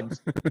months,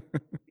 Bugs.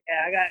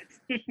 Yeah,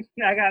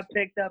 I got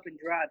picked up and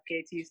dropped.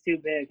 KT's too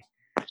big.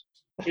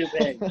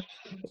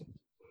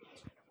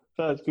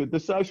 That's good. The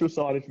social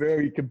side is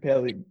very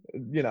compelling.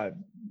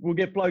 We'll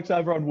get blokes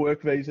over on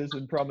work visas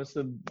and promise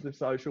them the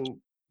social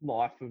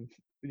life of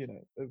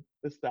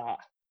the star.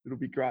 It'll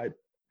be great.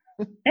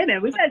 Hey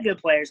man, we've had good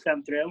players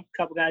come through. A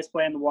couple guys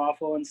playing the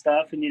waffle and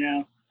stuff, and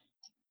it's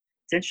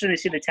interesting to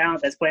see the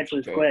talent that's played for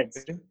the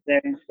Squids.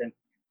 Very interesting.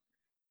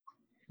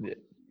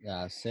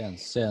 Yeah,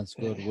 sounds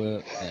good.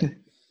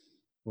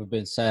 We've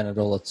been saying it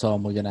all the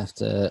time. We're gonna have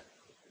to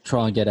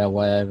try and get our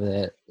way over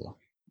there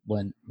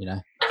when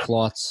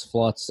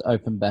flights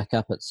open back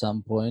up at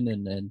some point,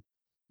 and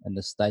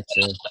the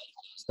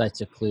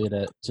states are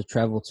clear to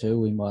travel to.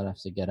 We might have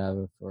to get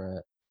over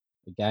for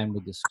a game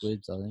with the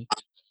Squids, I think.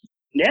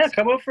 Yeah,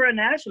 come over for a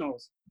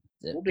Nationals.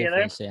 We'll be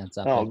there. Sounds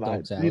up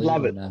mate, you'd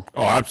love it. Oh,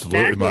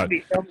 absolutely, mate. Would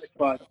be so much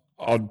fun.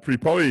 I'd be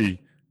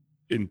probably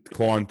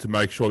inclined to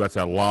make sure that's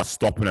our last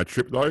stop in our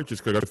trip, though,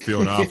 just because I got a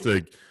feeling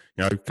after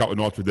a couple of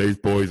nights with these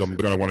boys, I'm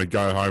going to want to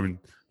go home and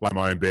lay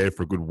my own bed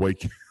for a good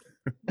week.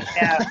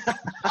 Yeah,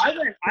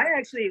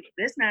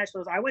 this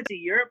Nationals, I went to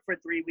Europe for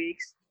 3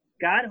 weeks,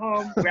 got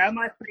home, grabbed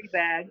my free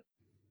bag.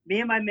 Me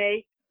and my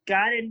mate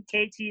got in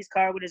KT's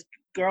car with his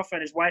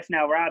girlfriend, his wife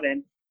now,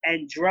 Robin,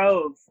 and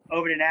drove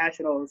over to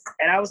Nationals.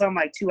 And I was on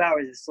like 2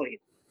 hours of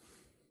sleep.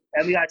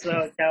 And we got to the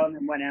hotel and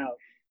then went out.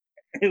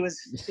 It was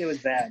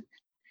bad.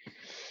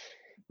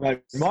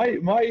 Mate,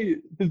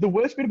 the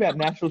worst bit about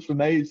Nationals for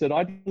me is that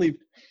I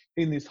lived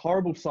in this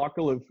horrible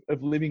cycle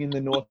of living in the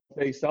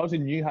Northeast. I was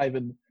in New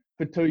Haven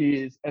for 2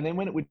 years, and then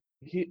when it would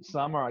hit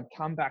summer, I'd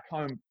come back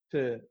home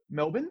to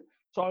Melbourne.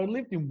 So I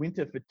lived in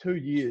winter for 2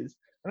 years,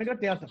 and I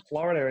got down to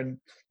Florida, and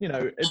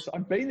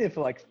I've been there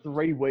for like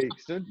 3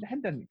 weeks. So I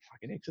hadn't done any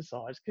fucking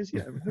exercise because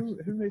who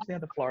moves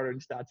down to Florida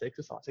and starts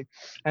exercising?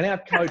 And our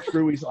coach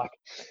Rui's like,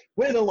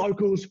 "We're the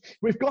locals.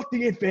 We've got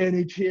the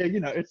advantage here.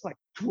 It's like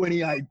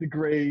 28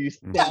 degrees,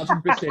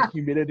 1,000%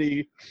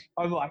 humidity."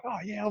 I'm like, "Oh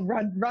yeah, I'll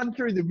run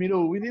through the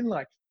middle within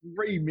like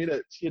 3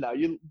 minutes."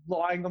 You're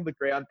lying on the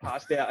ground,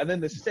 passed out. And then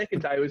the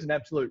second day was an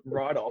absolute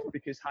write-off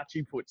because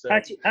Hutchie puts a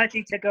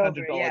Hutchie took over,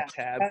 $100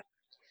 tab.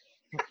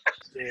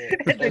 Yeah,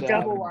 the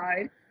double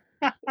wide.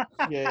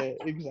 Yeah,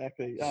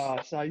 exactly.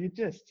 So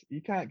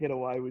you can't get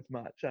away with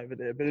much over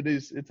there, but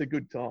it's a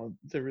good time.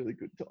 It's a really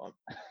good time.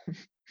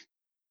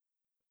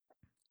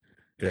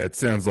 Yeah, it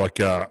sounds like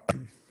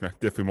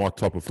definitely my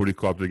type of footy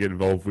club to get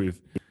involved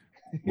with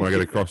when I get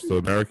across to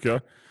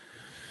America.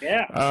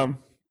 Yeah.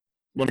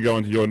 Want to go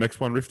into your next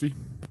one, Rifty?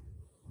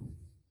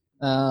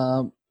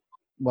 Well,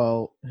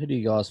 who do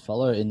you guys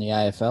follow in the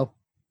AFL?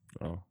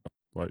 Oh,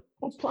 wait.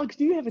 Well, Plugs,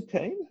 do you have a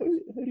team?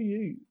 Who do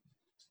you?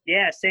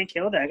 Yeah, St.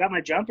 Kilda. I got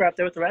my jumper up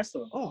there with the rest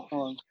of them.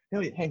 Oh,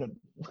 hang on.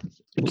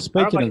 Well,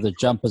 speaking of the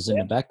jumpers in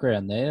the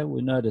background there,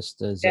 we noticed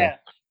there's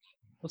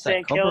what's that,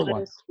 St. Cobra Kilda,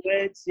 one?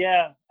 Squids,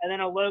 yeah. And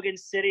then a Logan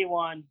City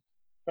one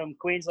from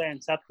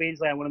Queensland, South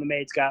Queensland. One of the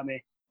mates got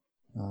me.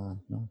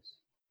 Nice.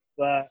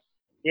 But,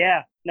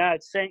 yeah, no,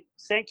 it's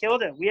St.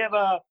 Kilda. We have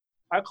our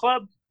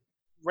club,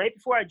 right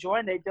before I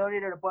joined, they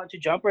donated a bunch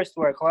of jumpers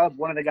to our club,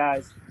 one of the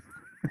guys.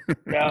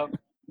 So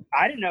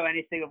I didn't know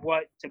anything of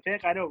what to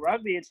pick. I know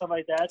rugby and stuff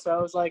like that. So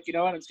I was like, you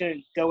know what, I'm just going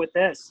to go with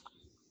this.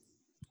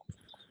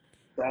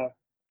 So.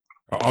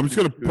 I'm just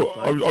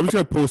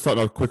gonna pull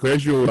something up quickly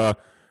as you're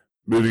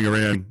moving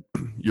around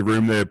your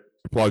room there,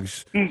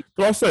 Plugs. Did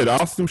I say the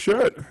Arsenal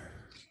shirt?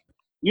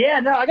 Yeah,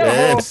 no, I got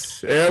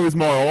yes, that was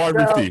my eye,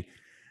 Rifty.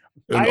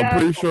 I'm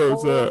pretty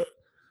sure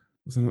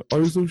it's an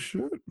Ozil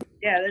shirt.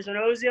 Yeah, there's an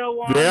Ozil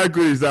one. How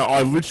good is that?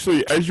 I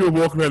literally, as you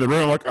were walking around the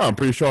room, I'm like, I'm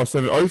pretty sure I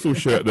sent an Ozil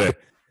shirt there.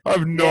 I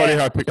have no idea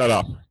how I picked that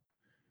up.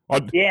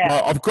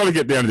 I've got to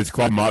get down to this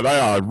club, mate. They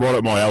are right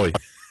up my alley.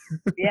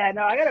 Yeah,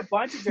 no, I got a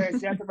bunch of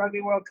jerseys. I got the Rugby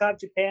World Cup,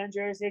 Japan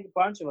jersey, a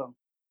bunch of them.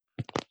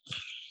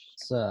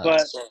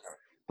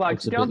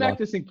 But going back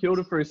to St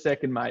Kilda for a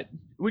second, mate.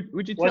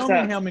 Would you tell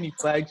me how many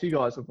flags you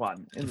guys have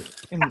won in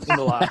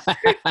the last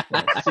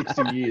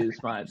 60 years,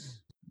 mate?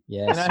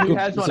 Yeah, you know who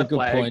has won a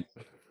flag? Point.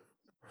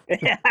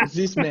 It's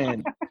this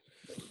man.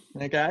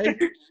 Okay,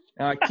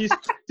 I kiss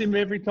him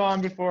every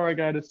time before I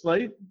go to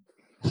sleep.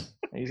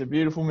 He's a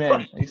beautiful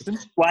man, Easton.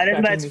 Why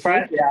didn't that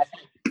surprise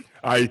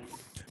you?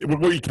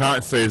 What you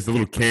can't see is the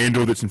little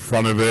candle that's in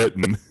front of it,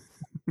 and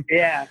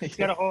yeah, it's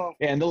got a whole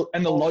and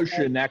the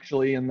lotion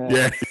actually, and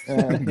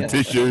the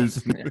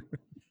tissues.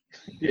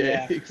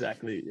 Yeah,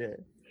 exactly. Yeah,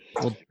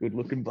 well, good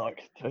looking bloke.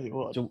 Tell you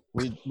what,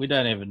 we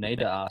don't even need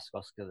to ask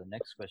Oscar the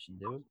next question,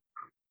 do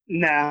we?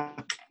 Nah.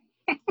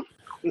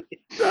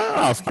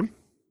 Ask him.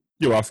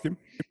 You ask him.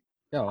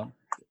 Go on.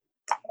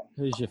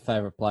 Who's your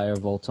favourite player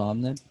of all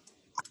time then?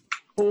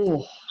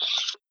 Oh,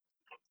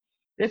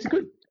 it's a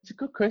good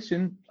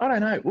question. I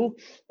don't know. Well,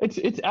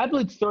 it's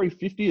Adela's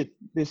 350th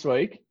this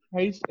week.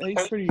 He's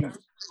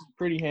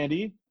pretty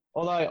handy.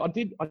 Although I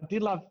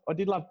did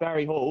love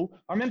Barry Hall.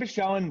 I remember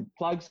showing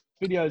Plugs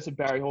videos of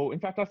Barry Hall. In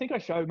fact, I think I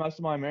showed most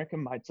of my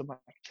American mates. I'm like,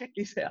 check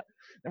this out.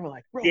 They were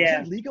like, bro, is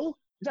that legal?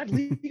 Is that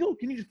legal?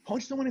 Can you just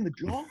punch someone in the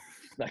jaw?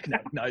 Like,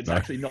 no, it's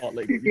actually not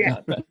legal. You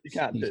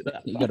can't do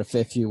that. You got a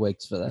fair few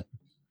weeks for that.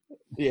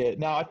 Yeah,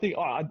 no, I think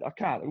I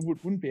can't. I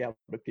wouldn't be able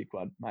to pick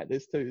one, mate.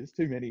 There's too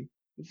many.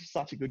 It's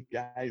such a good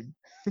game.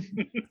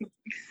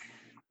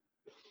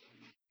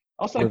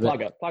 I'll say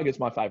Plugger. Plugger's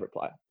my favourite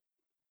player.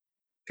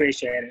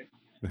 Appreciate it.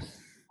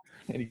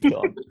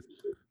 Anytime.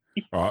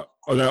 All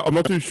right. I'm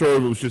not too sure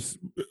if it was just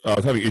I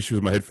was having issues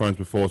with my headphones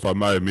before, so I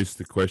may have missed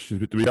the questions.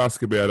 But did we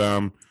ask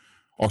about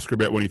Oscar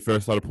about when he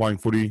first started playing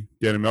footy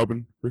down in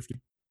Melbourne,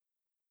 Rifty?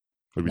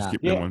 Or did we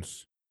skip that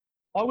once?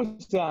 I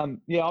was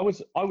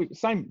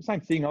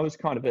same thing. I was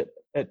kind of at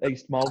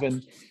East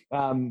Melbourne,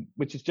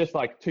 which is just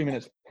like 2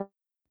 minutes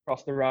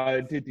across the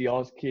road. Did the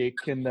Oz kick,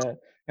 and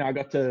I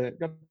got to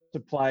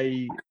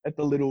play at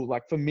the little,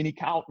 like, for Mini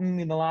Carlton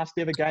in the last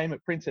ever game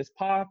at Princess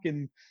Park,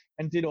 and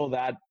did all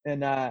that,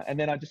 and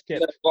then I just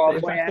kept.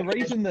 In fact, the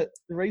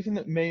reason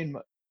that me and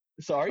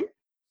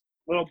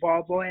little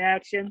ball boy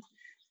action.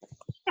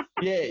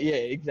 Yeah,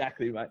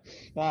 exactly, mate.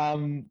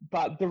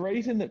 But the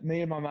reason that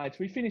me and my mates,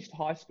 we finished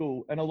high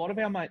school, and a lot of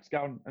our mates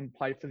go and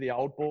play for the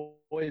old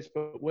boys,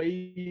 but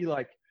we,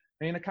 like,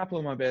 me and a couple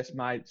of my best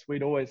mates,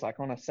 we'd always, like,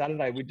 on a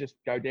Saturday, we'd just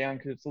go down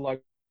because it's a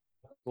local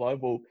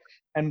global,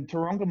 and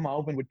Taronga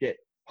Melbourne would get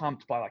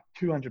pumped by like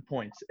 200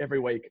 points every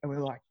week, and we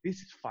were like, this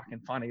is fucking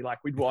funny. Like,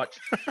 we'd watch,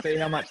 see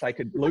how much they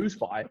could lose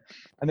by,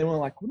 and then we're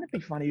like, wouldn't it be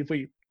funny if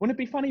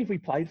we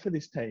played for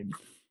this team?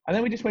 And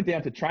then we just went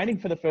down to training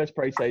for the first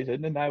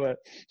preseason, and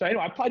so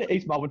anyway, I played at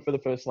East Melbourne for the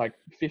first like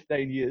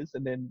 15 years,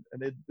 and then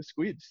the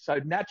Squids. So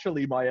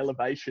naturally, my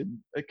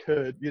elevation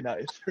occurred,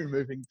 through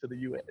moving to the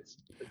US.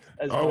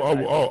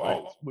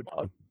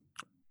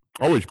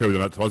 I wish people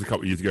done that to us a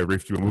couple of years ago,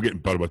 Rifty, when we were getting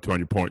butted by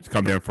 200 points,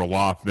 come down for a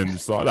laugh, and then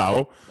decide,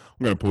 I'm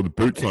going to pull the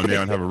boots on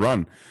now and have a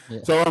run. Yeah.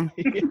 So,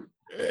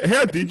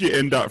 how did you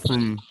end up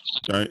from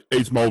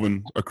East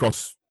Melbourne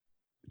across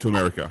to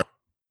America?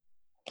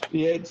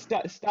 Yeah,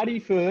 study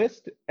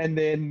first, and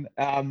then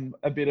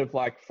a bit of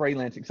like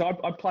freelancing. So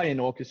I play in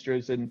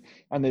orchestras, and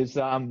there's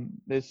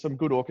some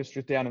good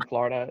orchestras down in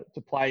Florida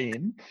to play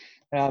in.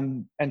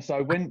 And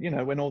so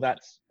when all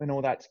that's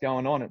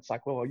going on, it's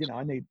like, well,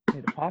 I need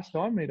a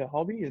pastime, need a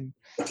hobby, and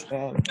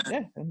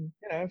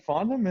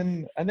find them,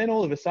 and then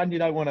all of a sudden you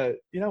don't want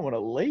to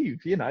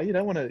leave, you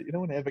don't want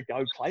to ever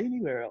go play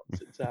anywhere else.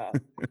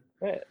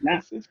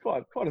 It's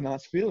quite a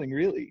nice feeling,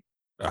 really.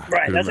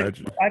 Right, that's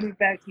I moved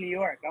back to New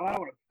York. I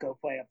don't want to go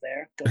play up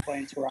there. Go play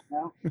in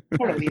Toronto. I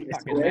want to leave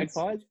this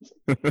place.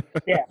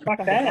 Yeah, fuck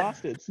that.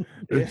 Bastards.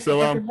 Yeah. So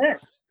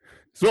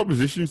what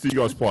positions do you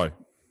guys play?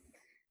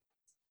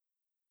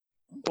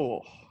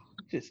 Oh,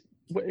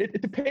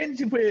 it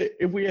depends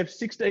if we have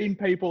 16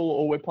 people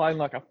or we're playing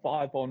like a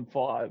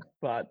 5-on-5,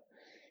 but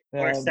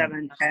or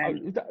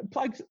 7-10.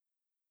 Plugs.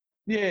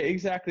 Yeah,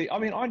 exactly. I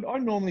mean, I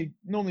normally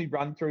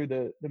run through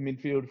the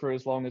midfield for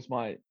as long as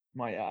my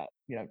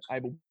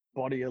able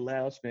body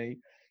allows me.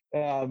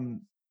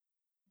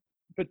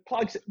 But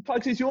Plugs,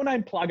 is your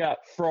name Plugger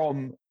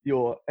from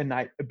your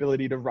innate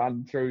ability to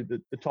run through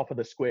the top of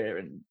the square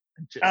and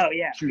just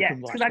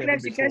because I can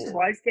actually catch the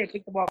ball. I just can't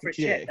kick the ball for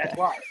shit. That's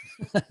why.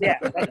 Yeah,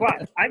 that's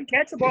why. I can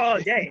catch the ball all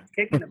day. It's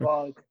kicking the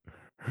ball.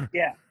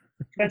 Yeah,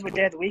 depends what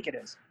day of the week it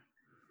is.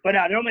 But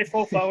no, normally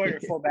full forward or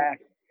full back.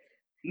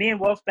 Me and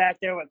Wolf back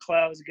there with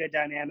Chloe is a good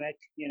dynamic,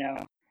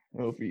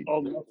 Wolfie.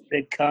 Old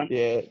big cunt.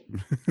 Yeah.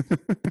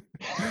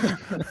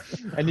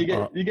 And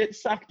you get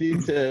sucked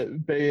into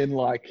being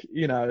like,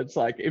 it's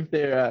like if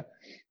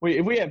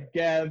we have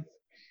Gav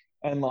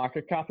and like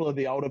a couple of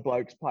the older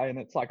blokes playing,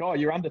 it's like, oh,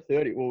 you're under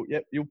 30. Well,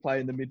 yep, you'll play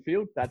in the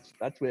midfield. That's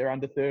where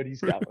under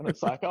 30s go. And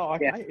it's like, oh,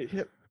 okay,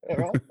 yep, all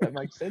right, that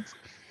makes sense.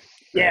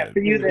 Yeah, for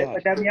you,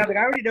 but I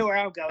already know where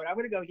I'm going. I'm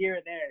going to go here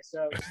and there,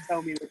 so just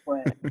tell me the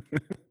plan.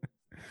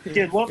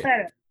 Dude, Wolf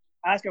had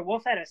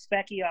a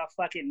specky off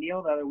fucking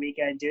Neil the other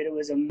weekend, dude. It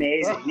was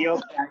amazing.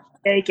 Neil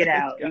take it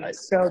out. He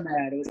was so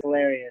mad. It was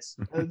hilarious.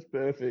 That's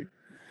perfect.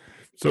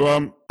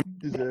 So,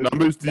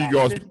 numbers do you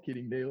guys?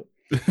 Kidding, Neil.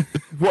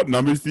 What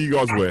numbers do you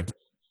guys wear?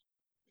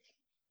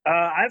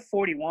 I have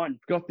 41.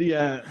 Got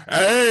the.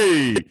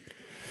 Hey.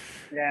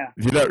 Yeah.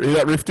 Hear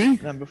that, Rifty?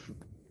 Number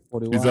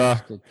 41.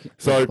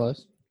 So,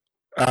 close.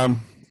 I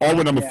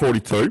went number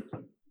 42.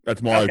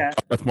 That's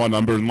my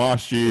number. And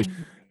last year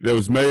there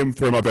was me and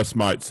three of my best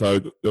mates. So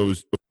there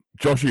was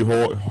Joshy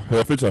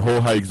Herford, so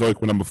Jorge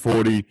Exotic were number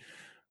 40,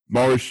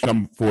 Morris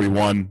number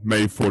 41,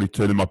 me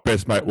 42, and my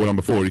best mate were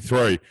number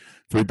 43.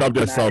 So we dubbed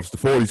ourselves the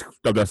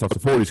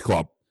 40s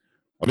club.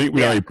 I think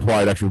we only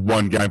played actually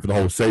one game for the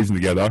whole season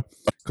together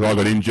because I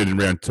got injured in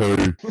round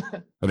 2.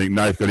 I think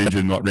Nath got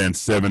injured in like round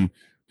 7.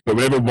 But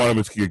whenever one of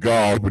us kick a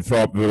goal, we'd throw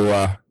up a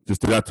little,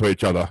 just do that to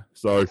each other.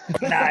 So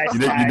you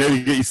need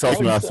to get yourself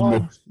some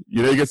more.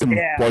 You need to get some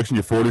blokes in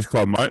your 40s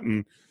club, mate.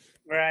 And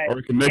right. I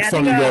reckon next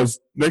time you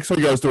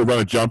guys do a run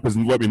of jumpers,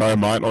 and let me know,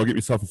 mate. I'll get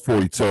myself a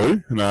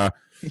 42, and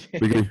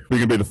we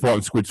can be the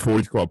Fighting Squids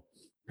 40s club.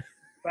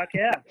 Fuck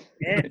yeah,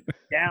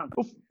 down.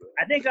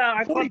 I think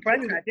our club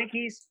president. I think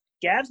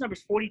Gav's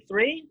number's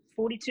 43,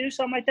 42,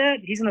 something like that.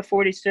 He's in the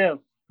 40s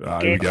too.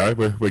 Here we go.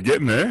 We're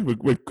getting there.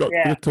 We've got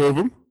 2 of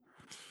them.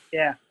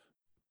 Yeah.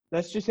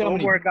 That's just how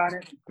many work on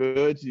it.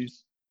 Birds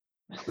he's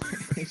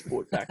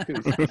brought back to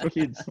his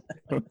kids.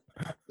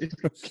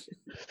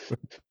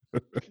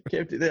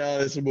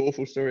 There's some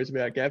awful stories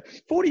about Gav.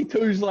 42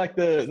 is like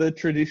the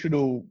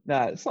traditional.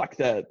 It's like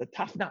the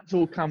tough nuts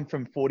all come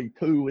from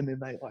 42, and then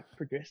they like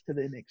progress to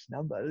their next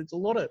number. There's a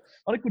lot of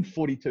good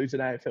 42s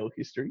in AFL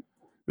history.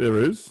 There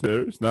is.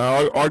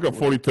 No, I got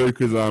 42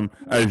 because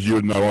as you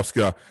would know,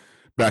 Oscar,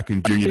 back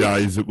in junior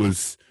days, it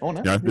was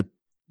the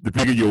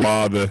bigger you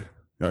are, the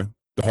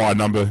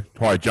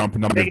higher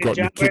jumping number you've got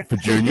in the kit for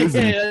juniors.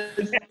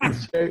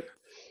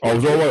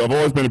 I've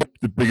always been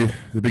the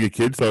bigger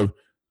kid. So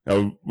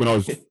when I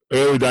was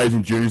early days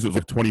in juniors, it was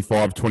like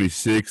 25,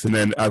 26, and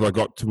then as I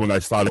got to when they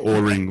started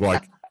ordering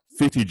like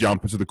 50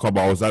 jumpers at the club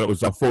I was at, it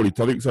was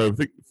 42. I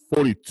think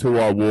 42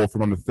 I wore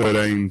from under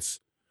 13s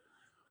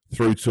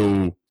through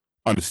to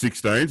under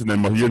 16s, and then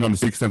my year under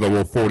 16s I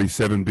wore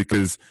 47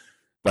 because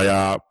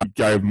they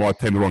gave my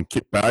team the wrong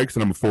kit bag, so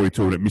number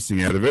 42 ended up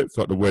missing out of it,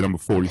 so I had to wear number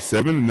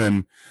 47, and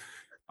then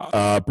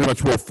pretty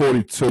much wore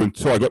 42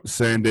 until I got to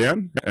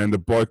Sandown, and the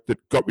bloke that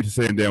got me to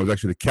Sandown was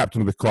actually the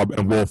captain of the club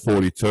and wore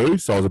 42,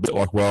 so I was a bit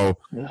like, well,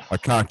 I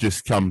can't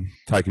just come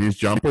taking his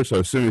jumper, so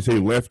as soon as he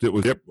left, it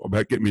was,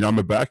 about getting my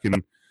number back,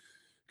 and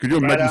could you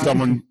imagine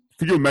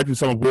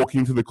someone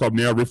walking into the club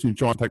now, Rifty, and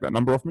trying to take that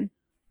number off me?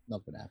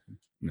 Not going to happen.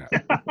 No.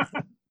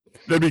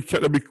 There'd be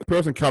a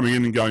person coming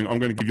in and going, I'm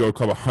going to give your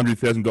club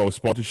 $100,000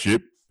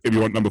 sponsorship if you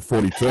want number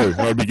 42.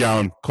 And I'd be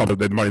going, club,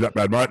 they had money that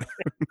bad, mate.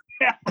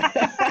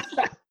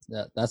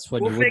 Yeah, that's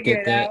when you would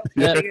get that.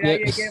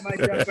 Get my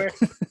jumper.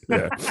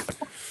 Yeah.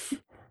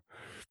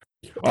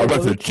 I'll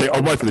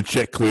wait for the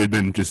check cleared,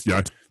 then just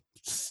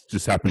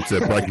happened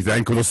to break his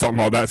ankle or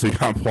something like that, so you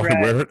can't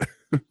fucking wear it.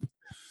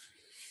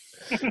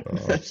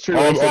 That's true.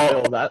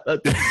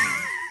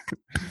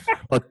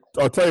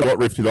 I'll tell you what,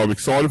 Rifty, I'm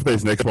excited for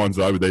these next ones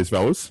though with these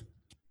fellas.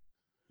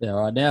 Yeah,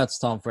 right now it's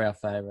time for our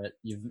favourite.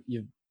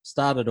 You've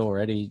started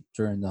already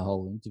during the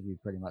whole interview,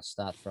 pretty much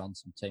start throwing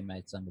some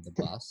teammates under the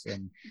bus,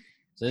 and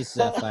so this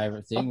is our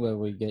favourite thing where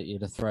we get you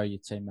to throw your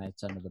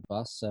teammates under the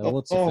bus. So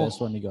what's the first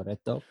one you got,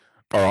 Ethel?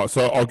 All right,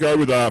 so I'll go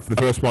with for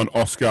the first one,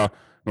 Oscar, and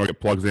I'll get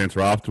Plug's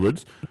answer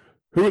afterwards.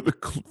 Who at the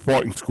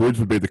Fighting Squids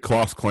would be the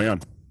class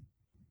clown?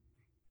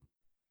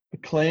 The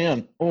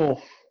clown.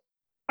 Oh,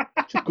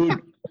 that's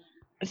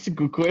a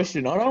good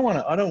question. I don't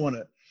want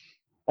to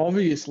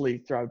obviously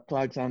throw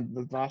Plugs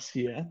under the bus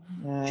here.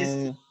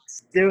 Just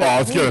do it. I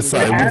was going to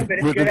say,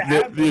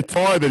 the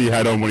attire that he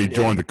had on when he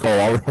joined the call,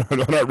 I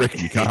don't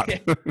reckon you can't.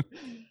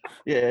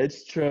 Yeah,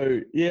 it's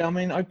true. Yeah, I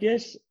mean, I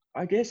guess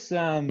my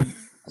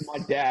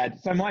dad.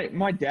 So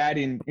my dad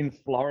in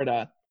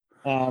Florida,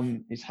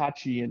 is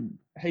Hutchie, and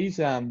he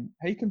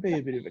can be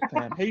a bit of a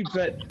clown.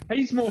 But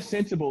he's more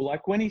sensible.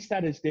 Like when he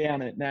sat us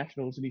down at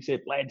Nationals and he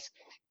said, "Lads,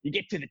 you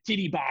get to the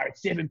titty bar at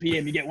 7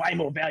 p.m, you get way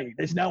more value.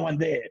 There's no one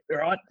there, all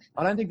right?"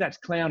 I don't think that's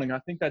clowning. I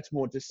think that's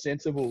more just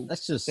sensible.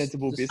 That's just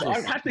sensible business.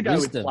 I have to go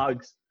with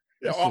Plugs.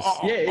 Yeah,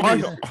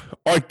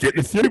 I get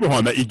the theory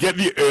behind that. You get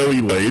the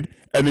early lead,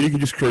 and then you can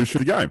just cruise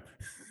through the game.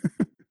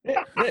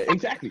 yeah,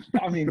 exactly.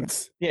 I mean,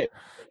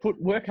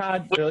 work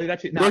hard early.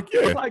 That's it. No,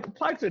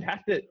 Plugs would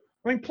have to.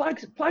 I mean,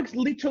 Plugs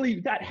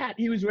literally, that hat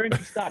he was wearing at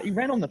the start, he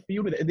ran on the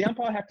field with it. The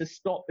umpire had to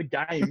stop the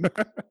game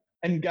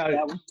and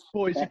go,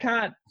 "Boys, you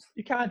can't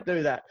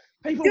do that."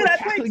 People were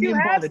tackling him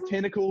by the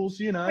tentacles,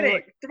 you know.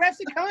 The ref's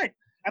a cunt.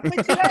 I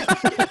played 2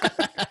 halves.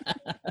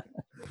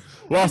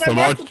 Last time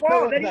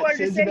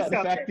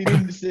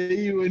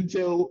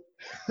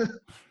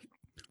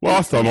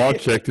I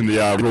checked in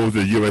the rules of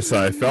the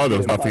USAFL, there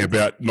was nothing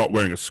about not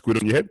wearing a squid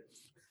on your head.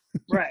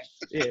 Right.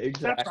 Yeah,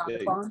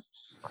 exactly.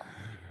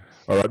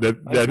 All right,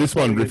 this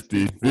one,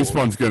 Rifty. This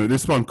one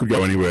could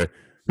go anywhere.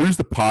 Who's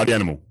the party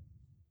animal?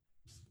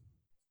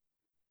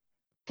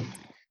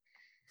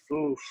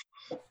 Oof.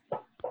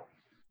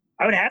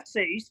 I would have to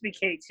say it used to be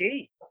KT.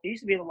 He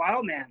used to be the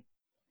wild man,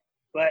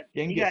 but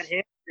Genghis. He got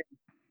hit.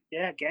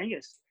 Yeah,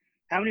 Genghis.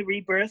 How many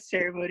rebirth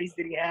ceremonies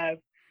did he have?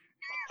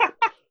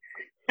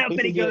 How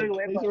many going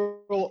away? These are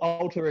all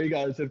alter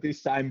egos of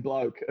this same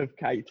bloke of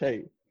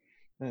KT.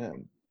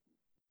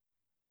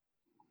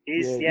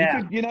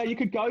 You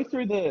could go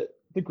through the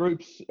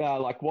groups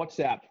like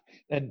WhatsApp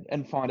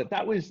and find it.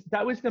 That was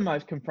the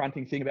most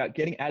confronting thing about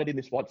getting added in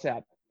this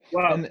WhatsApp.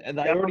 Well, and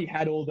they already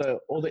had all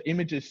the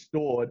images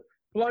stored.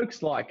 Blokes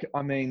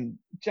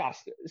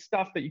just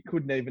stuff that you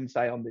couldn't even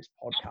say on this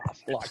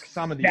podcast. Like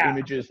some of the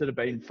images that have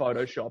been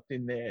photoshopped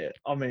in there.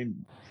 I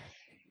mean,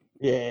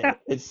 yeah,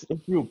 it's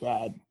real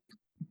bad.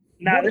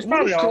 No, there's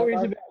probably stories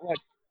about like.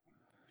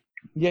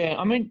 Yeah,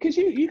 I mean, because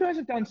you guys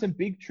have done some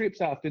big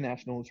trips after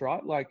Nationals,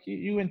 right? Like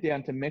you went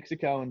down to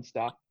Mexico and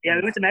stuff. Yeah,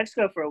 we went to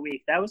Mexico for a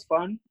week. That was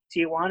fun.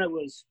 Tijuana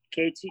was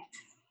KT.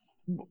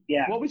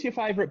 Yeah. What was your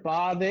favourite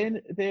bar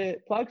then? There,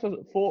 Plugs, was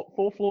it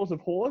four floors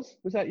of whores?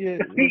 Was that your?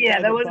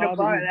 Yeah, that wasn't a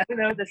bar. That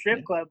was a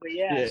strip club. But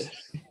yeah.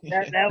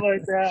 that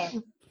was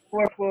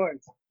 4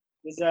 floors.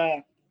 It was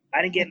I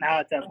didn't get in the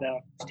hot tub though.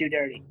 It's too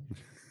dirty.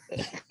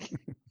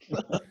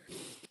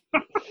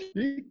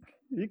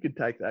 You could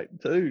take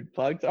that too,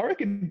 Plugs. I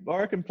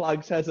reckon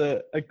Plugs has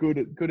a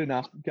good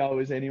enough go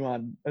as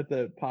anyone at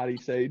the party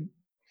scene.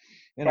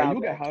 You know,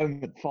 you'll go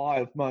home at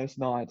 5 most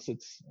nights.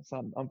 It's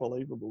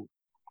unbelievable.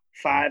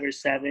 5 or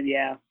 7,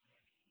 yeah.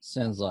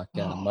 Sounds like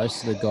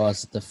most of the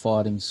guys at the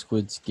Fighting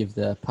Squids give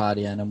the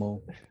party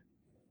animal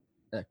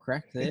a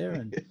crack there,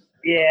 and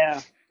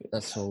yeah,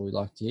 that's all we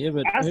like to hear.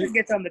 But Austin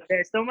gets on the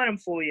piss. Don't let him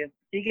fool you.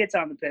 He gets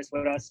on the piss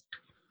with us.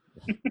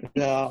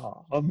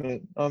 No,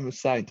 I'm a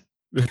saint.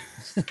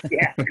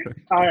 Yeah.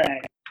 All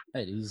right.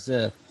 Hey, he's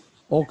an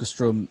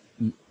orchestral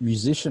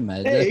musician,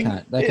 mate. They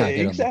can't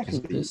get on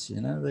the piss,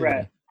 you know.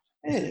 Right.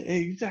 Yeah,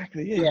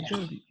 exactly. Yeah,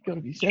 you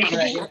gotta be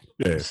sensible.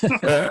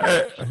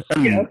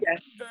 Yeah.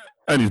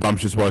 And his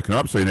mum's just woken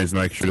up, so he needs to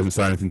make sure he doesn't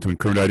say anything to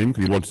incriminate him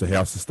because he wants the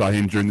house to stay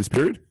in during this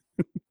period.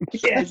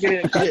 Yeah,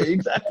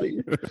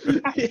 exactly.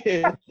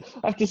 Yeah,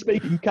 after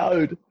speaking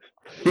code.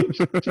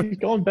 She's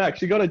gone back.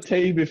 She got a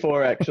tea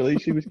before, actually.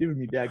 She was giving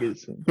me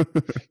daggers.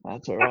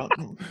 That's all right.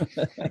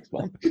 Thanks,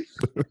 Mum.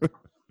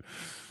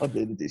 I'll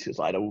do the dishes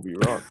later. We'll be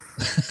right.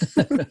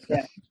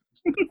 Yeah.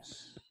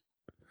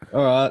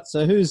 All right.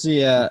 So who's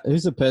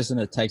the person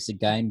that takes the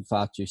game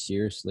far too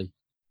seriously?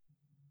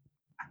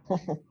 I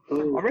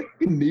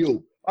reckon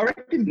Neil. I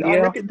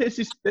reckon there's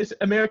this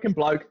American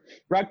bloke,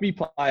 rugby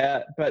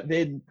player, but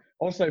then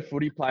also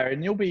footy player,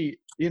 and you'll be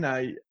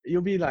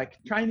like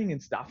training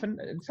and stuff, and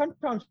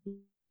sometimes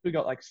we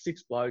got like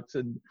 6 blokes,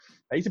 and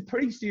he's a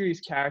pretty serious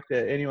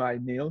character anyway.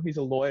 Neil, he's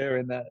a lawyer,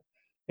 and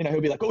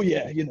he'll be like, "Oh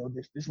yeah,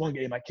 this one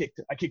game I kicked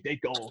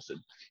 8 goals, and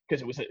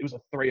because it was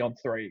a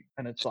 3-on-3,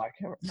 and it's like,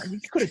 you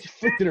could have just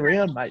flipped it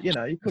around, mate. You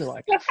could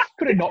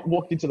have not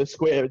walked into the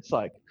square. It's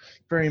like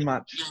very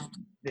much,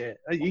 yeah.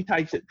 He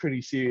takes it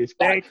pretty serious,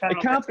 but it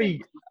can't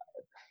be.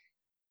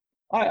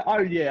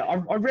 I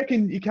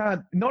reckon you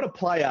can't. Not a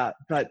player,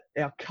 but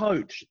our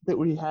coach that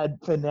we had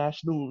for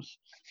Nationals.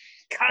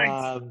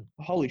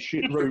 Holy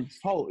shit, Rube.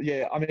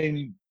 Yeah, I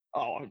mean,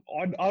 I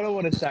don't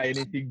want to say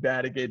anything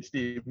bad against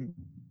him.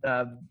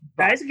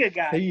 He's a good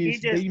guy. He is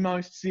the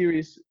most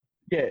serious.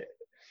 Yeah,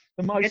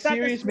 the most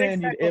serious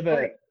man you'd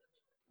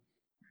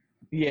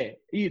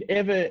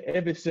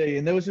ever see.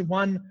 And there was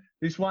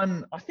this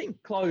one, I think,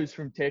 closed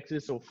from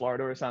Texas or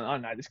Florida or something. I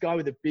don't know. This guy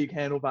with a big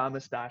handlebar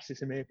mustache,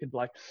 this American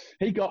bloke,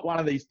 he got one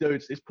of these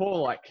dudes. This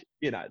poor,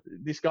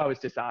 this guy was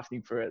just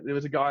asking for it. There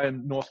was a guy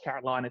in North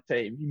Carolina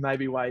team. He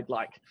maybe weighed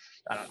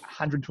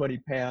 120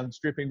 pounds,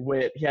 dripping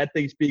wet. He had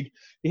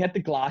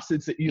the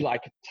glasses that you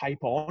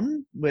tape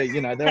on, where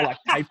they're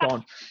taped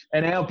on.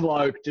 And our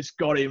bloke just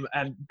got him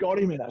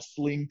in a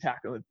sling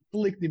tackle and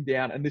flicked him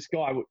down. And this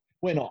guy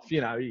went off.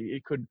 You know,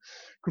 he couldn't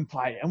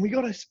play, and we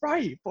got a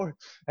spray for.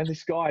 And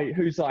this guy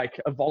who's like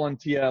a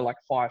volunteer, like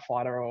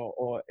firefighter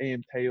or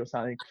EMT or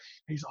something,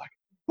 he's like,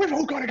 "We've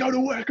all got to go to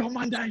work on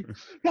Monday.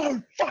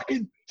 No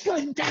fucking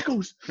sling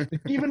tackles."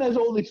 Giving us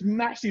all this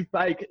massive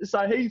bake.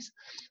 So he's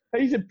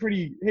a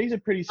pretty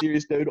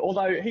serious dude.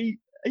 Although he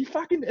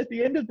fucking at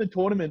the end of the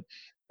tournament,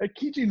 I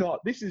kid you not,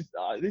 this is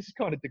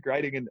kind of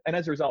degrading. And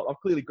as a result, I've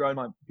clearly grown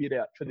my beard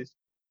out for this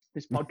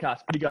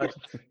podcast. But he goes,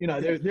 you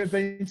know, there have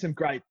been some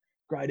great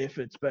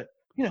efforts, but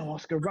you know,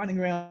 Oscar running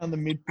around the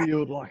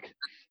midfield like,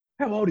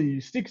 how old are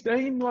you?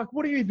 16? Like,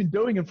 what are you even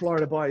doing in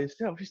Florida by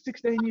yourself? You're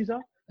 16 years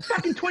old.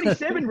 Fucking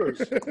 27, Bruce.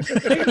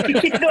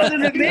 He's older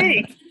than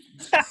me.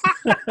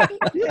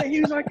 Yeah,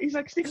 he's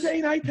like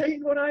 16,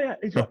 18. What are you?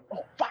 He's like,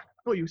 oh fuck,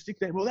 I thought you were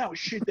 16. Well, that was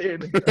shit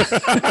then.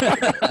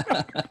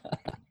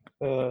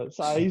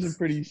 So he's a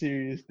pretty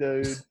serious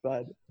dude,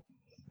 but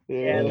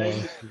yeah.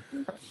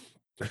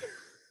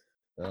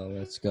 Oh,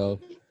 let's go.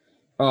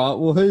 All right.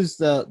 Well, who's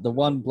the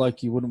one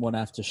bloke you wouldn't want to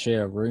have to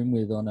share a room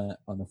with on a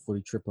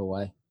footy trip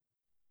away?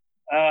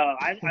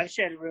 I've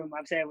shared a room.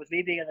 I'm saying with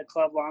me being in the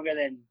club longer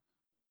than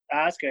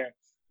Oscar,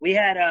 we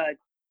had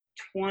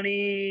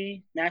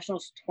 20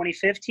 Nationals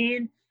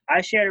 2015.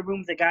 I shared a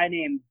room with a guy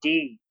named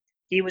D.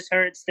 He was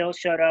hurt, still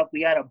showed up.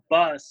 We got a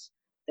bus.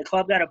 The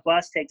club got a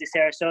bus take to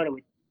Sarasota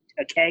with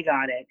a keg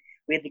on it.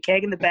 We had the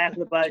keg in the back of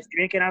the bus,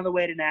 drinking on the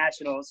way to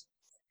Nationals.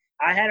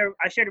 I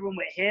shared a room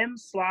with him,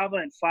 Slava,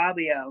 and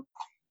Fabio,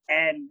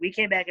 and we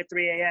came back at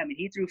 3 a.m. and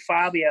he threw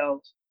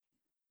Fabio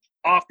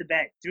off the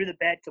bed, threw the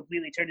bed,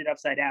 completely turned it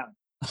upside down,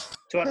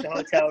 tore up the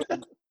hotel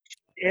room.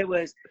 He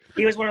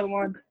was one of the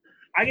ones.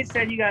 I can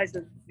send you guys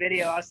the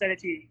video. I'll send it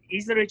to you.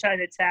 He's literally trying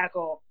to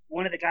tackle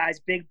one of the guys,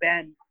 Big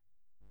Ben,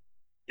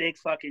 big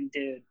fucking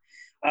dude.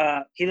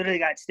 He literally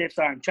got stiff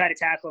arm, tried to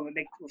tackle him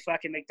at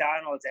fucking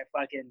McDonald's at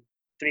fucking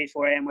 3,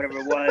 4 a.m., whatever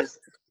it was,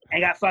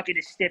 and got fucking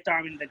just stiff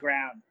arm into the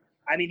ground.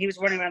 I mean, he was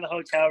running around the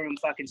hotel room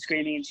fucking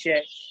screaming and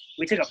shit.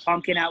 We took a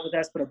pumpkin out with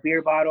us, put a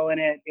beer bottle in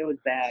it. It was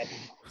bad.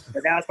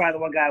 But that was probably the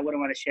one guy I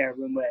wouldn't want to share a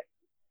room with.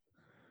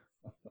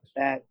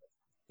 That.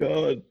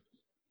 God.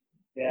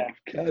 Yeah.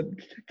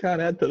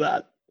 Can't add to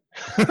that.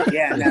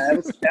 Yeah,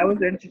 no, that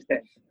was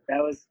interesting. That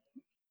was.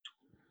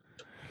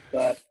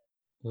 But.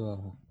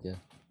 Oh, yeah.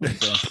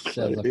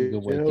 Sounds like a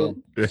good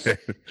weekend.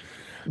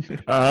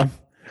 Yeah.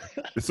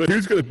 So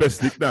who's got the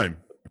best nickname?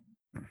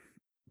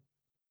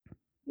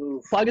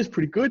 Plugger's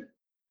pretty good.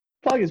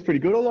 I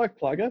like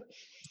Plugger.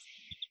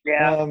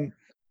 Yeah.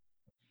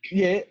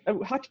 Yeah.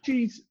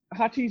 Hutchie's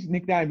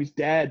nickname is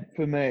Dad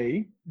for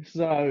me.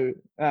 So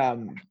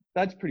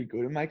that's pretty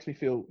good. It makes me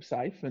feel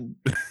safe and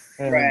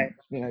right.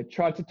 You know,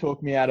 tried to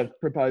talk me out of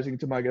proposing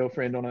to my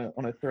girlfriend on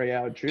a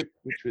 3-hour trip,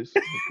 which was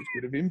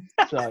good of him.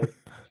 So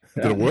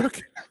did it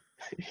work?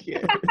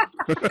 Yeah.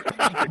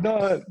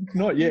 No,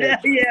 not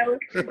yet. Yeah.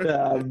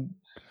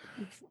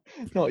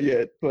 Not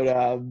yet, but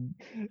yeah.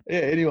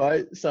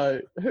 Anyway,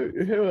 so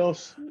who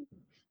else?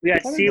 We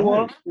got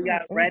Seawolf. We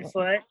got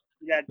Redfoot.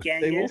 We got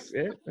Genghis.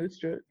 Seawolf, yeah, that's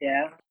true.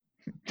 Yeah.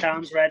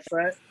 Tom's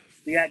Redfoot.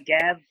 We got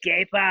Gav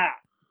Gaper.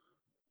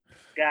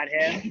 Got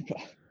him.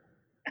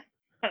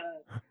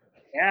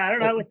 Yeah, I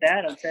don't know with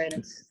that. I'm saying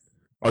it's.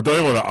 I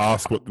don't want to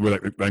ask where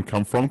that name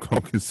come from.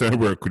 I'm concerned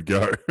where it could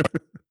go.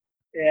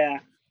 Yeah.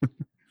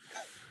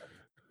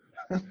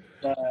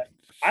 But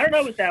I don't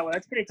know with that one.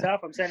 That's pretty tough.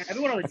 I'm saying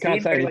everyone on the team. I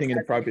can't say anything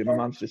inappropriate. My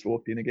mum's just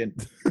walked in again.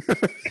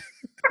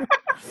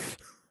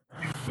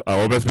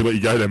 I'll best let you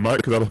go then, mate,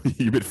 because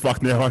you're a bit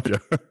fucked now, aren't you?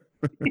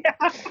 Yeah.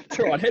 It's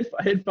all right.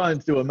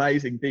 Headphones do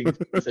amazing things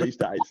these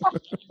days.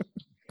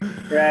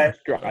 Right.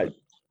 Great.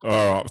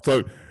 All right.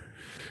 So,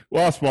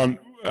 last one.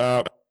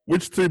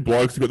 Which two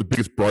blokes have got the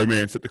biggest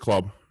bromance at the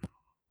club?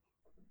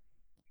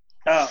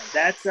 Oh,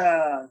 that's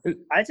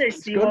I'd say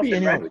It's got to be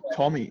anyone with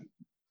Tommy.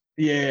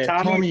 Yeah,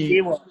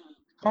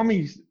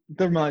 Tommy's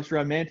the most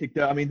romantic.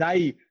 I mean,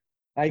 they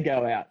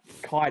go out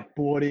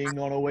kiteboarding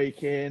on a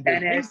weekend.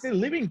 They're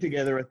living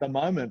together at the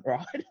moment,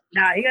 right?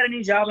 Nah, he got a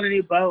new job on a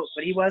new boat,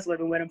 but he was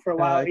living with him for a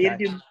while.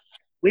 Okay.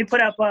 We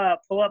put up a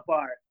pull-up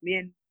bar. Me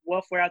and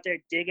Wolf were out there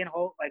digging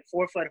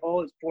 4-foot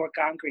holes, pour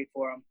concrete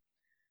for him.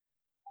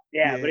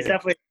 Yeah, but it's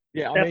definitely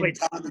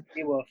Tommy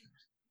and Wolf.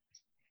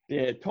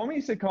 Yeah,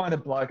 Tommy's the kind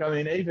of bloke. I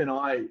mean, even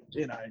I,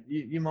 you know,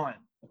 you might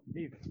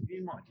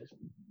just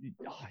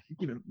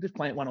just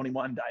plant one on him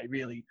one day,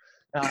 really.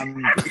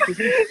 Because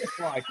he's just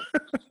like,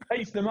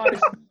 he's the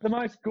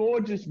most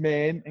gorgeous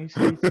man. He's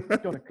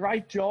got a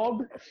great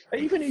job.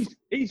 Even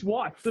his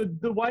wife,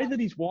 the way that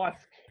his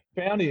wife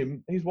found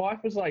him, his wife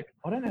was like,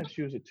 I don't know if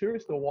she was a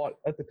tourist or what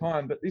at the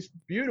time, but this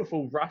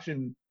beautiful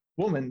Russian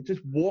woman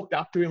just walked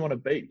up to him on a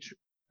beach,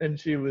 and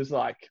she was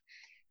like,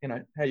 you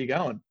know, how you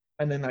going?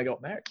 And then they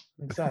got married.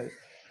 And so,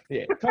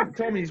 yeah,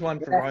 Tommy's one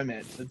for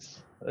romance.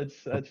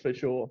 That's for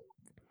sure.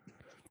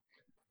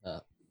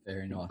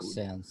 Very nice.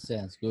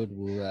 Sounds good.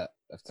 We'll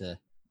have to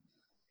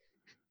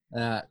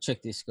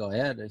check this guy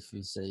out if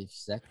he's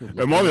that good.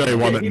 Am I the only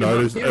one that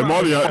noticed? Am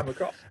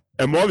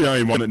I the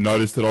only one that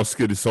noticed that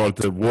Oscar decided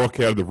to walk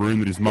out of the room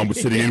that his mum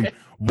was sitting in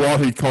while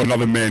he called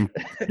another man,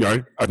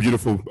 a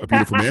beautiful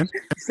man?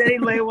 Said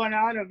he'd lay one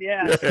on him,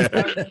 yeah.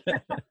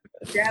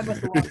 Dad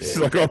must have walked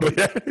in. Like,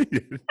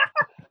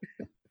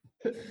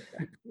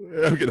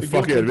 I'll get the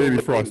fuck out of here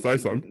before I say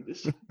something.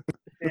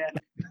 Yeah.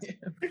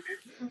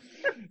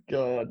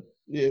 God,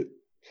 yeah.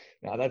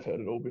 No, they've heard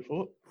it all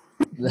before.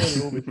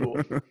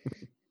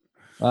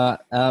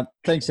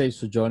 Thanks heaps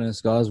for joining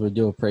us, guys. We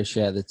do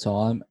appreciate the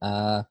time.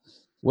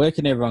 Where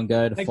can everyone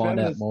go to find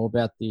out more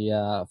about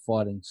the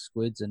Fighting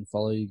Squids and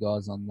follow you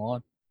guys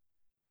online?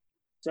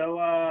 So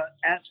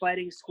at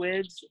Fighting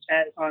Squids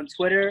on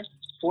Twitter,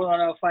 Fort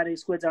Lauderdale Fighting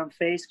Squids on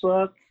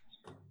Facebook.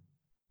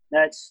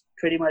 That's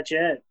pretty much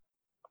it.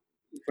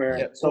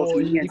 Or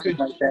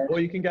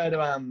you can go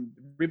to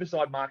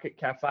Riverside Market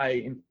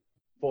Cafe in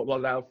Fort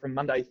Lauderdale from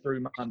Monday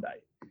through Monday,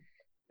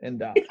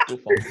 and we'll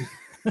find you.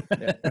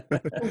 Yeah.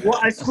 Well,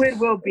 a squid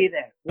will be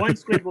there. One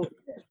squid will be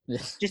there.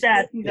 Just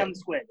ask who's on the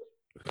squid.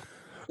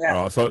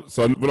 Yeah. So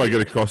when I get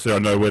across there, I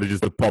know where to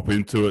just pop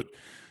into it.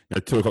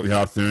 2 o'clock in the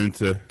afternoon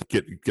to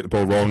get the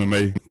ball rolling and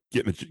me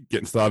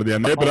getting started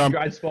down there. But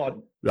great spot.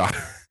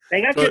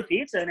 They got good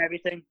pizza and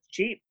everything.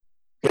 Cheap.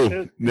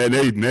 Oh, now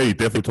you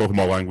definitely talking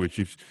my language.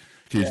 She's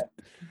I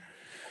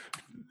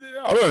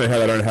don't know how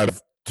they don't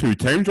have 2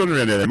 teams running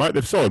around there, mate.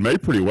 They've sold me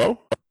pretty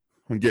well.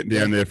 I'm getting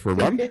down there for a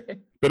run.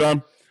 But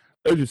as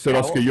you said,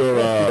 Oscar,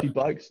 you're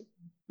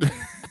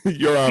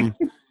you're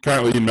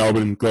currently in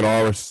Melbourne, Glen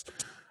Iris.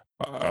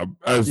 While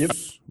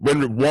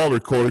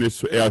recording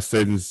this, our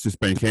season's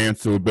just been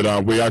cancelled,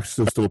 but we are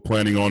still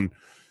planning on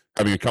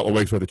having a couple of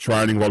weeks worth of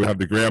training while we have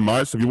the ground,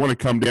 mate. So if you want to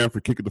come down for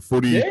a kick at the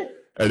footy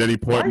at any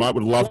point, mate,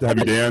 we'd love to have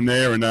you down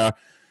there, and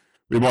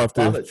we might have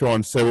to try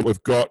and see what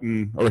we've got,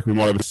 and I reckon we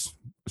might have a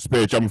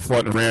spare jumper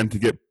floating around to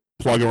get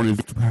Plugger on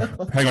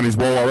hang on his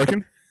wall, I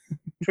reckon.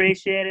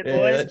 Appreciate it, boys.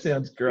 Yeah, that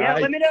sounds great. Yeah,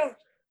 let me know.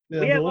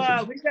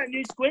 Awesome. We've got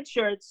new squid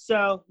shirts,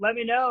 so let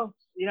me know.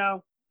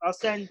 I'll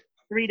send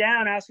 3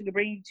 down. Oscar can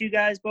bring 2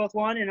 guys both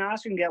one, and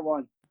Oscar can get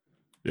one.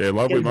 Yeah,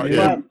 lovely, mate.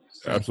 Yeah,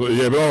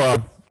 absolutely. Yeah, but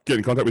I'll get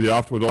in contact with you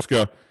afterwards,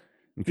 Oscar,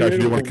 in case you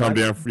do want to come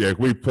down.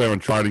 We plan on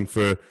training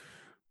for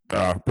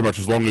pretty much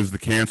as long as the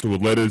council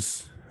would let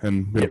us,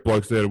 and we have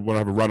blokes there want to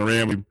have a run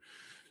around.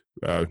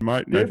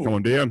 Mate, come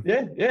on down.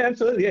 Yeah,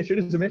 absolutely. Yeah, shoot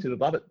us a message. I'd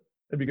love it.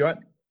 That'd be great.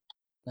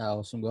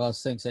 Awesome,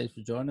 guys. Thanks heaps for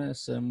joining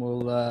us, and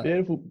we'll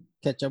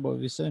catch up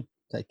with you soon.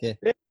 Take care.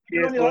 Yeah,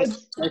 good on you,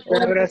 lads. Thanks for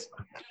having us.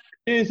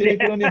 Cheers,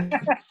 good on you.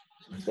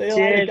 See you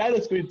later,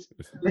 Gator Squids.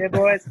 Yeah,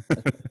 boys.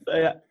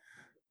 See ya.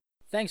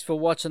 Thanks for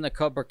watching the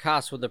Cobra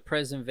Cast with the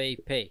present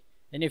VP.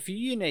 And if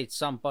you need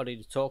somebody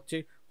to talk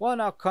to, why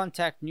not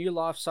contact New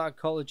Life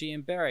Psychology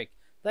in Berwick?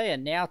 They are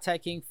now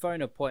taking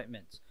phone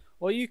appointments.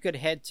 Or you could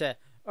head to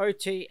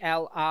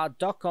otlr.com.au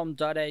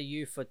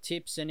for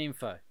tips and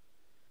info.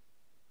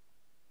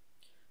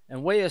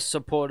 And we are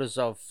supporters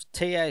of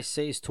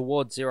TAC's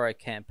Towards Zero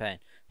campaign.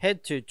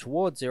 Head to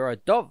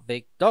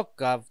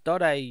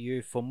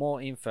towardszero.vic.gov.au for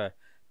more info,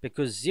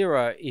 because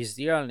 0 is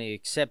the only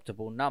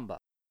acceptable number.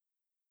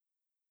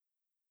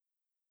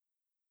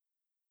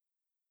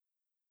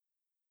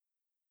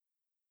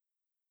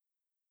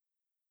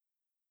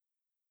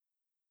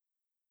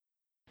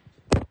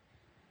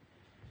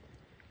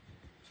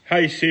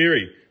 Hey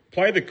Siri,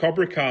 play the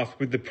Cobra Cast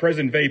with the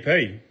present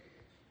VP.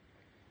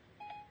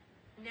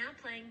 Now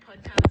playing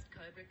podcast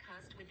Cobra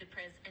Cast with the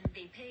Pres and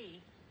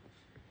VP.